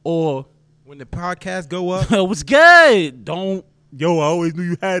up, or when the podcast go up, what's good? Don't. Yo, I always knew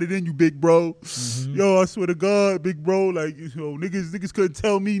you had it in you, big bro. Yo, I swear to God, big bro, like, niggas couldn't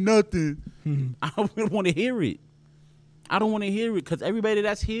tell me nothing. I don't want to hear it. I don't want to hear it because everybody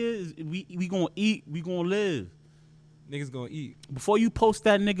that's here, we gonna eat, we gonna live. niggas gonna eat. Before you post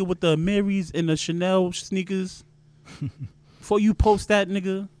that nigga with the Marys and the Chanel sneakers, before you post that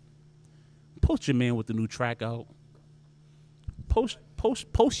nigga, post your man with the new track out. Post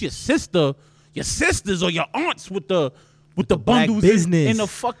your sisters or your aunts with the black bundles business. in the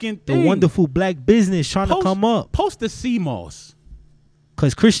fucking The thing. wonderful black business trying to come up. Post the CMOS.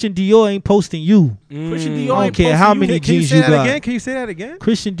 Cause Christian Dior ain't posting you. Christian I Dior don't ain't care posting how you. many Can you jeans say you that got. again? Can you say that again?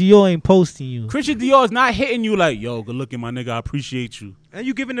 Christian Dior ain't posting you. Christian Dior is not hitting you like, yo, good looking, my nigga. I appreciate you. And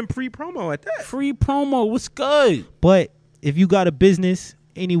you giving them free promo at that. Free promo. What's good? But if you got a business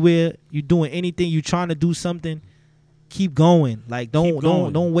anywhere, you doing anything, you trying to do something, keep going. Like Keep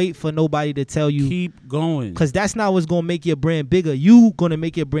going. don't wait for nobody to tell you. Keep going. Cause that's not what's gonna make your brand bigger. You gonna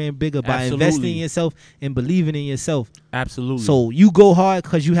make your brand bigger by Absolutely. investing in yourself and believing in yourself. Absolutely. So you go hard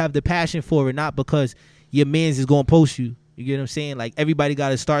because you have the passion for it, not because your man's is gonna post you. You get what I'm saying? Like everybody got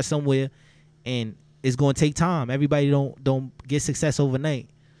to start somewhere, and it's gonna take time. Everybody don't get success overnight.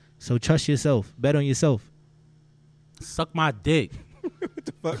 So trust yourself. Bet on yourself. suck my dick.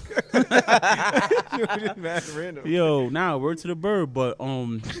 Fuck. You were just mad random. Yo, now word to the bird, but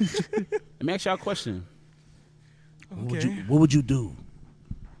let me ask y'all a question. Okay. What would you do?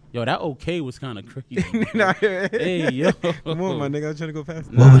 Yo, that okay was kind of crazy. Nah, Hey, yo. Come on, my nigga. I'm trying to go fast.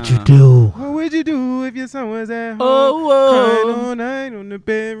 What would you do? What would you do if your son was at home Oh, crying all night on the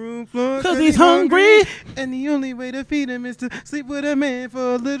bedroom floor? 'Cause he's hungry. And the only way to feed him is to sleep with a man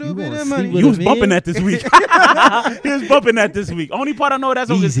for a little You bit wanna of sleep money. with You a was man? bumping that this week. He was bumping that this week. Only part I know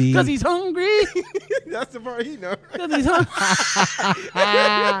that's okay Easy. because he's hungry. That's the part he know. Because he's hungry.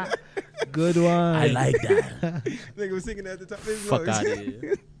 Good one. I like that. Nigga was singing at the top of his Fuck lungs. out of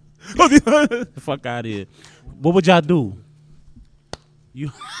here. Fuck out of here. What would y'all do?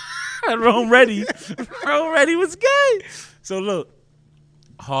 You Rome ready. Rome ready was gay. So look,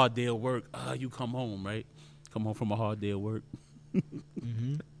 hard day of work. You come home, right? Come home from a hard day of work.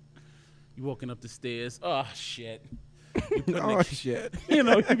 Mm-hmm. You walking up the stairs. Oh shit. You putting Oh, the- shit. You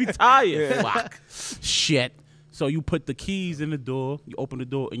know, you be tired. Fuck. Shit. So you put the keys in the door. You open the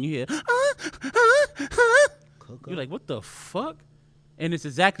door and you hear. You're like, what the fuck? And it's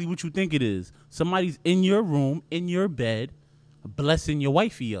exactly what you think it is. Somebody's in your room, in your bed, blessing your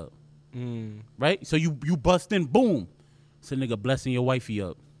wifey up. Right? So you bust in, boom. It's a nigga blessing your wifey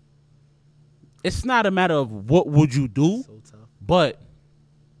up. It's not a matter of what would you do, So tough. but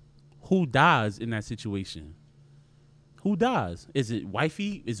who dies in that situation? Who dies? Is it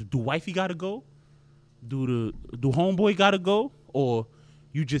wifey? Do wifey gotta go? Do homeboy gotta go? Or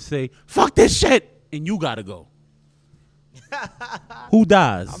you just say, fuck this shit, and you gotta go? Who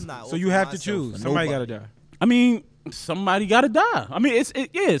dies? I'm not. So you have to choose. Somebody gotta die. I mean, somebody gotta die. I mean,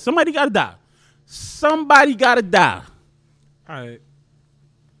 yeah, somebody gotta die. Somebody gotta die. All right.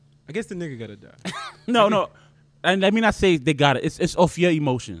 I guess the nigga gotta die. No. And let me not say they got it. It's off your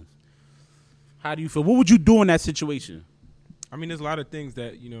emotions. How do you feel? What would you do in that situation? I mean, there's a lot of things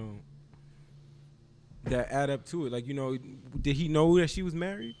that, that add up to it. Like, did he know that she was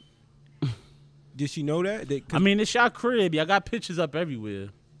married? Did she know that? I mean, it's your crib. Y'all got pictures up everywhere.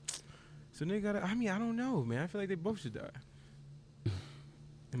 So nigga gotta, I don't know, man. I feel like they both should die.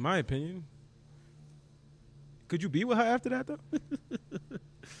 In my opinion. Could you be with her after that, though?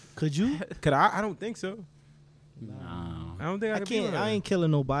 Could you? Could I? I don't think so. No. I don't think I I could be with can't. her. I ain't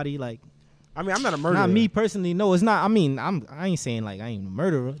killing nobody. Like, I mean, I'm not a murderer. not me personally. No, it's not. I mean, I ain't saying like I ain't a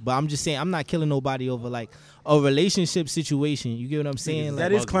murderer, but I'm just saying I'm not killing nobody over like a relationship situation. You get what I'm saying?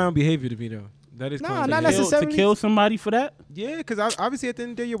 That Like, is clown behavior to me, though. That is Nah, clown not behavior. necessarily. To kill somebody for that? Yeah, because obviously at the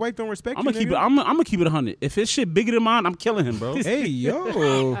end of the day, your wife don't respect I'm you. gonna keep it. nigga. I'm gonna keep it 100. If his shit bigger than mine, I'm killing him, bro. Hey,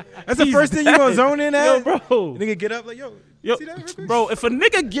 yo. That's the first thing you gonna zone in at? Yo, bro. Nigga get up like, yo, Yo, see that real quick? bro, if a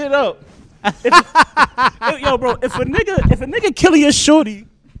nigga get up, yo, bro, if a nigga killing your shorty,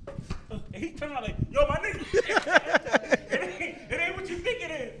 and he turn around like, yo, my nigga, it ain't what you think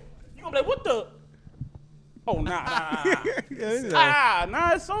it is. You gonna be like, what the? Oh, nah.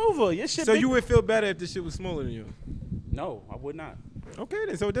 Nah, it's over. Your shit. So big. you would feel better if the shit was smaller than you? No, I would not. Okay,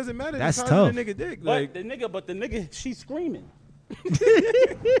 then. So it doesn't matter. That's the size tough. of the nigga dick. But Like, the nigga, she's screaming.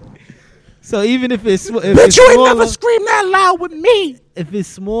 so even if it's Bitch, you ain't smaller, never screamed that loud with me, if it's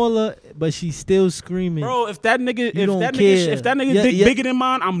smaller, but she's still screaming. bro. If that nigga, You don't if care. that nigga Yeah, dick yeah. bigger than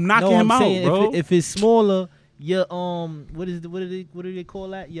mine, I'm knocking no, him I'm out, saying bro. if it's smaller, your what do they call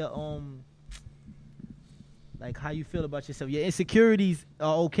that? Your like how you feel about yourself. Your insecurities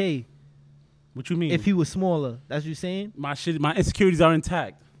are okay What you mean? if he was smaller. That's what you're saying. my insecurities are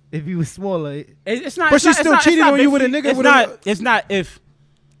intact. If he was smaller, It's not. But it's she's not- still it's not- cheating it's not on you if with a she- nigga It's with not. a- It's not if.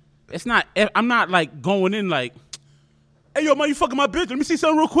 It's not. I'm not like going in like, hey yo, man, you fucking my bitch. Let me see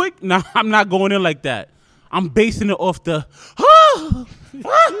something real quick. No, I'm not going in like that. I'm basing it off the.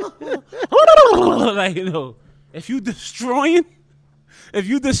 Like, if you destroying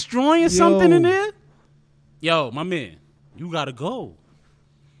something in there, yo, my man, you gotta go.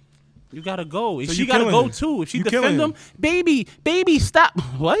 You gotta go. If So she you gotta killing go him. too. If she You killing defend them, baby, stop.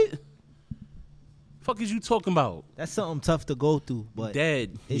 What? Fuck is you talking about? That's something tough to go through, but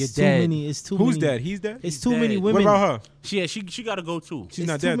Dead. it's You're too dead. many. It's too Who's many. dead? He's dead. It's He's too many dead. women. What about her? Yeah, she got to go too. She's It's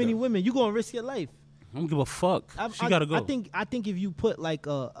not too dead. many though. women. You gonna risk your life. I don't give a fuck. She got to go. I think if you put like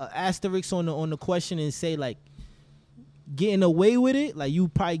a asterisk on the question and say like getting away with it, like you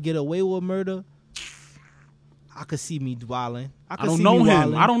probably get away with murder. I could see me wilding. I don't know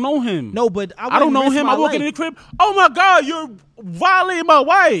him. I don't know him. No, but I don't know him. I walk in the crib. Oh my God, you're violating my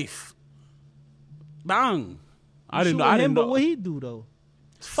wife. Bang. I didn't know. But what he do though?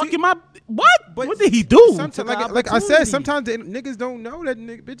 Fucking my what? But What did he do? Sometimes, Took like I said, opportunity. sometimes niggas don't know that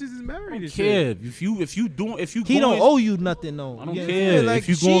bitches is I married. don't and care. shit. If you He don't owe you nothing though. I don't You get care. what I'm Yeah, like If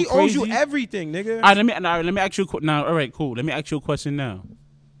you she going owes you crazy- everything, nigga. All right, let me ask you now. All right, cool. Let me ask you a question now.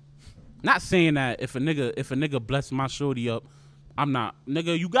 Not saying that if a nigga bless my shorty up, I'm not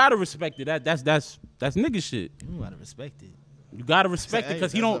nigga. You gotta respect it. That's nigga shit. saying? You gotta respect it. You gotta respect it Hey,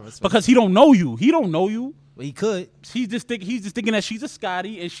 because that's not respect. because he don't know you. He don't know you. But he could. He's just thinking that she's a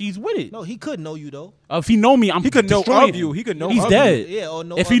Scotty and she's with it. No, he could know you though. If he know me, I'm He could know destroying of you. him. He could know He's of dead. you. Yeah, or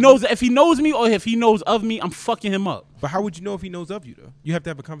no. If he knows me or if he knows of me, I'm fucking him up. But how would you know if he knows of you though? You have to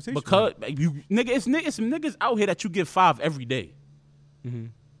have a conversation. Because you it's some niggas out here that you get 5 every day. Mm-hmm.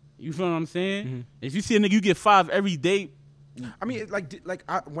 You feel what I'm saying? If you see a nigga you get 5 every day, I mean,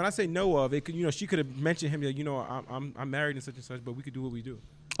 when I say know of it, she could have mentioned him. Like, I'm married and such, but we could do what we do.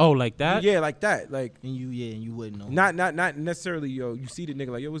 oh like that. Yeah, like that. Like and you wouldn't know. not necessarily. You see the nigga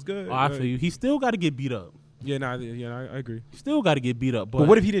like, yo, what's good? Oh, I feel you. He still got to get beat up. Yeah, I agree. He still got to get beat up. But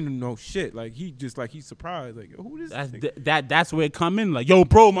what if he didn't know shit? Like he just like he's surprised. Like, yo, who this? nigga? that's where it come in. Like, yo,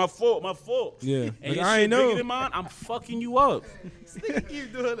 bro, my fault. Yeah, And like, your I shit ain't know. bigger than mine, I'm fucking you up.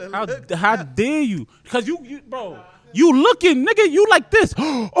 How dare you? Because you, bro, you looking, nigga, you like this.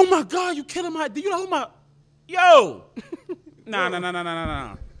 Oh my God, you killing my, you know who my, yo.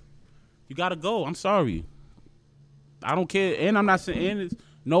 Nah. You gotta go. I'm sorry. I don't care. And I'm not saying, and it's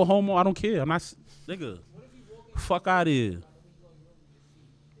no homo. I don't care. I'm not, nigga. Fuck out of here.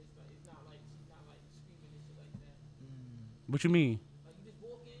 What you mean?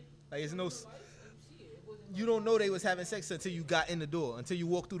 Like it's no. You don't know they was having sex until you got in the door, until you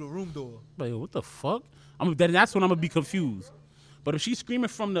walked through the room door. Like, what the fuck? That's when I'm gonna be confused. But if she's screaming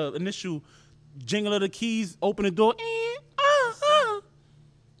from the initial jingle of the keys, open the door,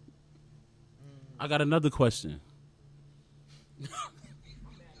 I got another question.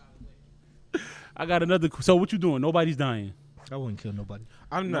 So what you doing? Nobody's dying. I wouldn't kill nobody.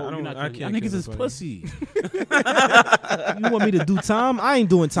 I'm not. You're I killing- can't. Niggas kill is nobody. pussy. You want me to do time? I ain't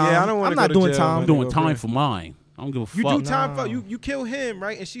doing time. Yeah, I don't wanna I'm not go to doing jail, time. I'm man. doing Go time ahead. for mine. I don't give a You fuck. do time Nah. for you kill him,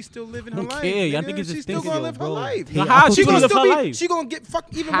 right? And she's still living her Who life. cares? Y'all nigga. niggas just She's still thinking, gonna yo, live her bro. life. Hey, Now, how is she She gonna gonna live still her be. life? She gonna get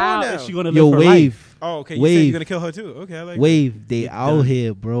fucked even How more now. is she gonna live Yo, her life? Wave. Oh, okay. You said Wave. you're gonna kill her too. Okay, I like. Wave, they Get out done.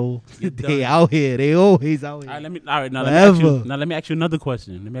 here, bro. Get They done. out here. They always out here. All right, now Forever. let me ask you another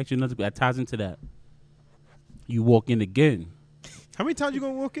question. That ties into that. You walk in again. How many times you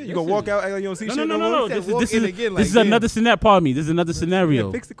gonna walk in? You gonna walk out like you don't see No, shit no. more? said This walk is in again this is like, another scenario. Pardon me. This is another scenario.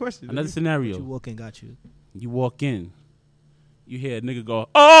 Yeah, fix the question. Another nigga. You scenario. walking, got you. You walk in. You hear a nigga go,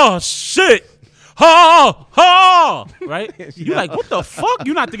 "Oh shit, ha!" Right? You like, what the fuck?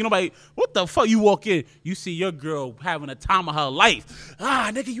 You not thinking nobody. What the fuck? You walk in. You see your girl having a time of her life.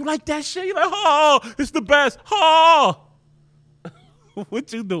 Nigga, you like that shit? You like, "Oh, it's the best."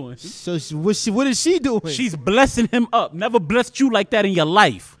 What you doing? So what is she doing? She's blessing him up. Never blessed you like that in your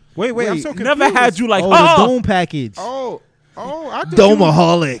life. Wait, I'm Wait, so confused. Never had you like, the dome package. Oh, I thought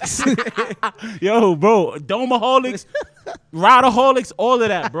Domaholics. Yo, bro, domaholics, rideaholics, all of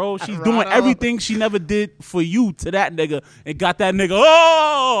that, bro. She's doing everything she never did for you to that nigga and got that nigga.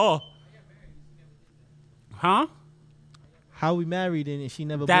 Oh, huh? How we married and she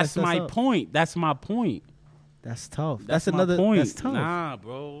never That's blessed us my up. point. That's my point. That's tough. That's That's my another point. That's tough. Nah,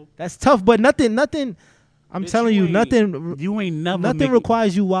 bro. That's tough, but nothing I'm Bitch, telling you, ain't- nothing You ain't never. nothing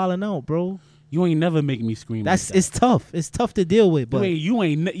requires you wilding out, bro. You ain't never make me scream. That's like that. it's tough. It's tough to deal with, but You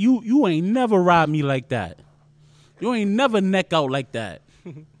ain't never robbed me like that. You ain't never neck out like that.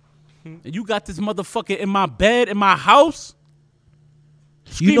 And you got this motherfucker in my bed in my house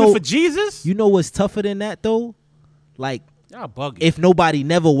screaming for Jesus. you know what's tougher than that though? Like Y'all bugging. if nobody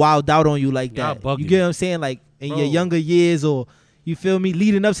never wowed out on you like Y'all that. bugging. You get what I'm saying? Like in Bro. your younger years or you feel me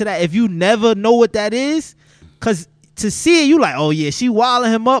leading up to that. If you never know what that is, cause to see it, you like, oh yeah, she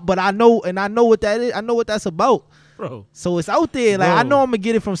wilding him up, but I know what that is. I know what that's about. bro. So it's out there. Like I Bro. know I'm gonna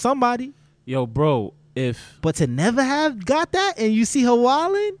get it from somebody. Yo, bro, if But to never have got that and you see her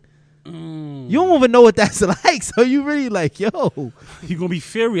wilding, mm, you don't even know what that's like. So you really like, yo, you gonna be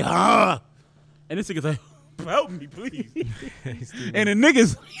furious, and this nigga's like, help me, please. And the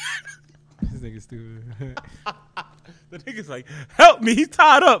niggas, nigga's stupid. The nigga's like, help me, he's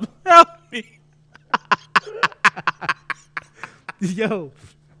tied up. Help me. Yo.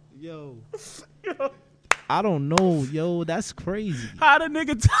 I don't know, yo. That's crazy. How the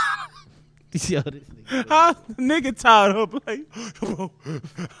nigga tied Yo, this nigga. How the nigga tied up? Like, bro,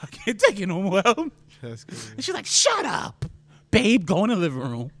 I can't take it no more. That's good. And she's like, shut up. Babe, go in the living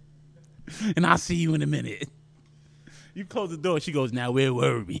room. And I'll see you in a minute. You close the door. She goes, now where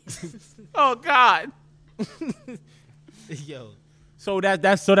were we? Oh, God. Yo. So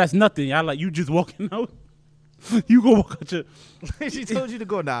that's nothing. Y'all like, you just walking out? You go walk out your... She told you to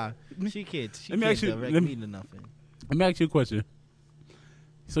go. Nah, she can't. She Let me can't ask you- direct let me me- to nothing. Let me ask you a question.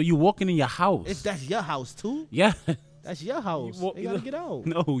 So you walking in your house? If that's your house too, Yeah. that's your house. walk- You gotta get out.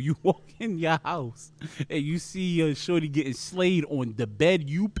 No, you walk in your house and you see your shorty getting slayed on the bed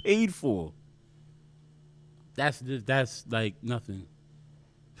you paid for. That's like nothing.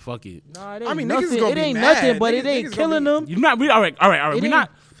 Fuck it. Nah, it ain't I mean, niggas nothing. is gonna It be ain't mad. nothing, but it Niggas ain't gonna killing be- them. You're not. All right. It We're not.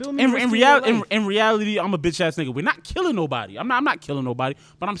 ain't- feel me, In risking reality, your life. in reality, I'm a bitch ass nigga. We're not killing nobody. I'm not killing nobody.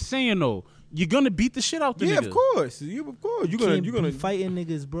 But I'm saying though, you're gonna beat the shit out the Yeah, nigga. of course. You're Can't gonna be fighting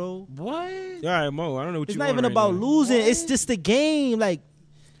niggas, bro. What? All right, Mo. I don't know what It's you not want even right about now. losing. It's just a game. Like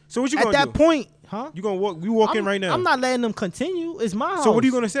So what you at gonna that do? point, huh? You gonna walk? You walk in I'm- right now. I'm not letting them continue. It's my house. So what are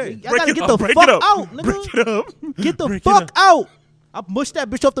you gonna say? I gotta get up, the break fuck it up. out, nigga. Break it up. Get the Break it fuck up. out. I mush that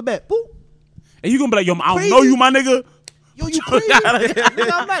bitch off the bed. Boop. And you gonna be like, yo, I don't Crazy. know you, my nigga. Yo, you crazy?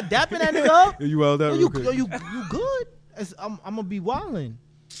 Nigga, I'm not dapping that nigga up. Yeah, you wild out. Yo, real quick. you good? I'm gonna be wilding.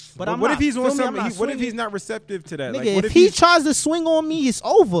 But I'm what not, if he's on feel me? I'm something? not What if he's swinging. not receptive to that? Nigga, Like, what if he he's- tries to swing on me, it's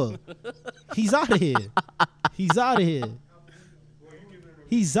over. He's out of here. He's out of here.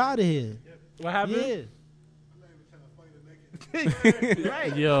 He's out of here. What happened? Yeah.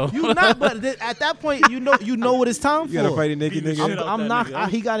 Right. Yo. You not, but at that point, you know what it's time You gotta for. fight a naked Beat the nigga. shit out I'm that not. nigga.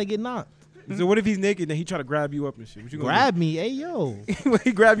 He gotta get knocked. So what if he's naked and he try to grab you up and shit? What you gonna Grab me, hey yo. do? When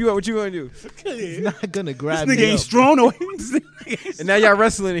he grab you up, what you gonna do? He's not gonna This grab nigga me. ain't up. strong. No, this nigga ain't And now y'all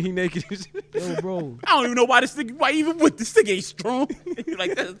wrestling and he naked. and shit. Yo, bro. I don't even know why this nigga, why even with this nigga ain't strong. He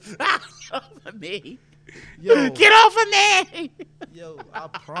like this. Get off of me. Yo, Get off of me. yo. I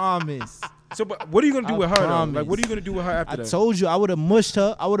promise. So, but what are you gonna do I with her though? promise. Like, what are you gonna do with her after I that? told you I would have mushed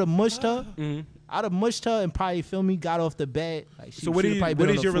her. Mhm. I'd have mushed her and probably feel me got off the bed. Like she, So what she do probably you, been where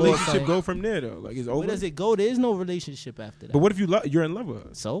on does the your floor relationship saying, go from there though? Like, it's over. Where does it go? There is no relationship after that. But what if you're in love with her?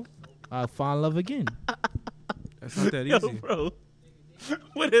 So I find love again. That's not that Yo, easy. bro.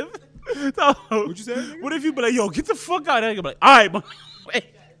 What if? No, What you say? nigga? What if you be like, yo, get the fuck out of here? Be like, all right, but wait.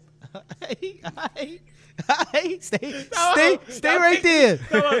 Stay right there.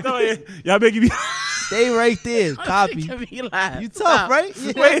 Y'all making me. Stay right there. Copy. making me laugh. You tough, right?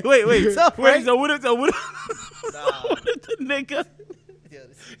 Yeah. Wait. You tough, Wait, right? so what if what if the nigga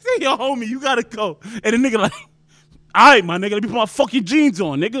say, yo, homie, you gotta go. And the nigga like, all right, my nigga, let me put my fucking jeans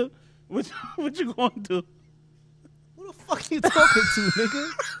on, nigga. What you gonna do? Who the fuck you talking to, nigga?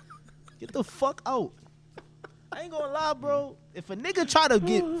 Get the fuck out. I ain't gonna lie, bro. If a nigga try to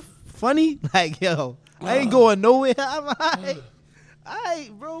get funny, like, yo, I ain't going nowhere. I'm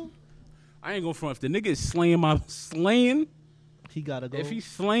alright, bro. I ain't gonna front. If the nigga is slaying, He gotta go. if he's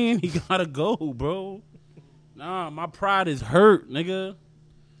slaying, he gotta go, bro. Nah, my pride is hurt, nigga.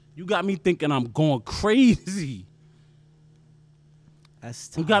 You got me thinking I'm going crazy. That's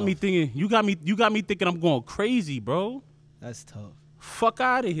tough. You got me thinking I'm going crazy, bro. That's tough. Fuck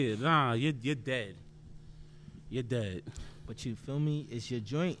out of here. Nah, you're dead. You're dead. But you feel me? It's your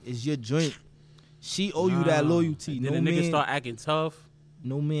joint. It's your joint. She owe you that loyalty. And No then the nigga man, start acting tough.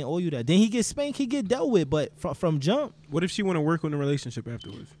 no man owe you that. Then he get spanked. He get dealt with. But from jump, What if she want to work on the relationship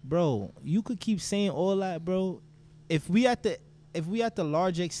afterwards? bro, you could keep saying all that, bro. If we at the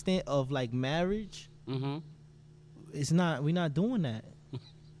large extent of like marriage, Mm-hmm. we're not doing that.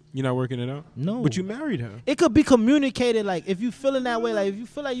 You're not working it out. No. But you married her. It could be communicated. Like if you feeling that way, like if you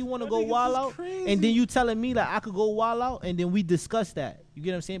feel like you want to go wild out, and then you telling me like I could go wild out, and then we discuss that. You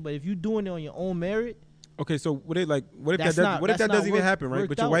get what I'm saying? But if you doing it on your own merit, Okay, so what if that That's does, not- what if that's that doesn't not even happen, right? worked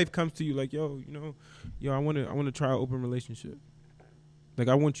But your out. wife comes to you like, yo, I want to try an open relationship. Like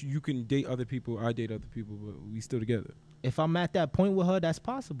I want you. You can date other people. I date other people, but we still together. if I'm at that point with her, that's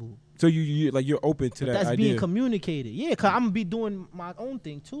possible. So you like you're open to But that that's idea. being communicated. Yeah, cause I'm gonna be doing my own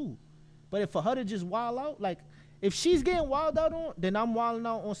thing too. But if for her to just wild out, like if she's getting wild out on, then I'm wilding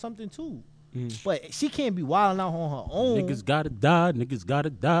out on something too. Mhm. But she can't be wilding out on her own. Niggas gotta die. Niggas gotta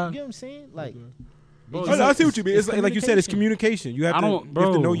You die. get what I'm saying? Like, Bro, I see what you mean. It's it's like you said, it's communication. You have I to, don't, you bro.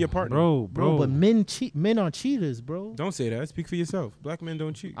 have to know your partner. Bro. but men are cheaters, bro. Don't say that. Speak for yourself. Black men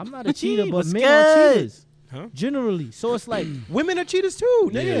don't cheat. I'm not a cheater, but What's men are good? cheaters. Huh? Generally. So it's like, Women are cheaters too,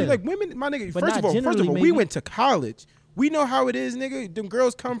 nigga. Yeah. Like women, my nigga. But First not of all, generally, we maybe. went to college. We know how it is, nigga. Them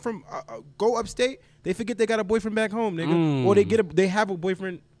girls come from go upstate. They forget they got a boyfriend back home, nigga, or they have a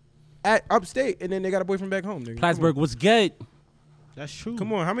boyfriend at upstate, and then they got a boyfriend back home, nigga. Plattsburgh was good. that's true.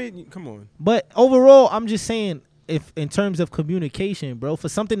 Come on, how many? Come on. But overall, I'm just saying, if in terms of communication, bro, for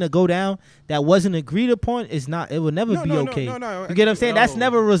something to go down that wasn't agreed upon, is not. It will never be okay. No. You get what I'm saying? That's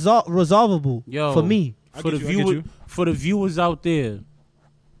never resolvable for me. For the viewers out there,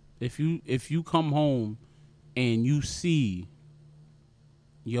 if you come home and you see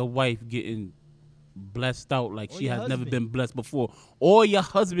your wife getting blessed out like she has never been blessed before, or your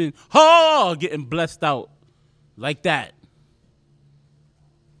husband getting blessed out like that,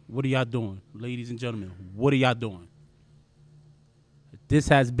 what are y'all doing, ladies and gentlemen? What are y'all doing? This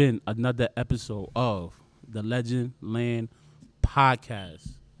has been another episode of the Legend Land Podcast.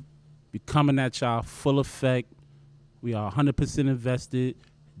 We coming at y'all full effect. We are 100% invested.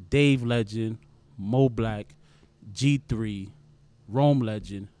 Dave Legend, Mo Black, G3, Rome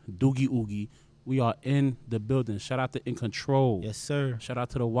Legend, Doogie Oogie. We are in the building. Shout out to In Control. Yes, sir. Shout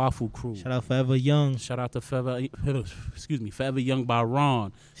out to the Waffle Crew. Shout out Forever Young. Shout out to Forever Young by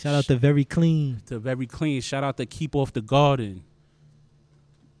Ron. Shout out to Very Clean. To Very Clean. Shout out to Keep Off the Garden.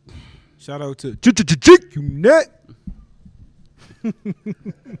 Shout out to Jick, you nut.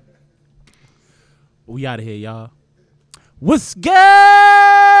 We out of here, y'all. What's good?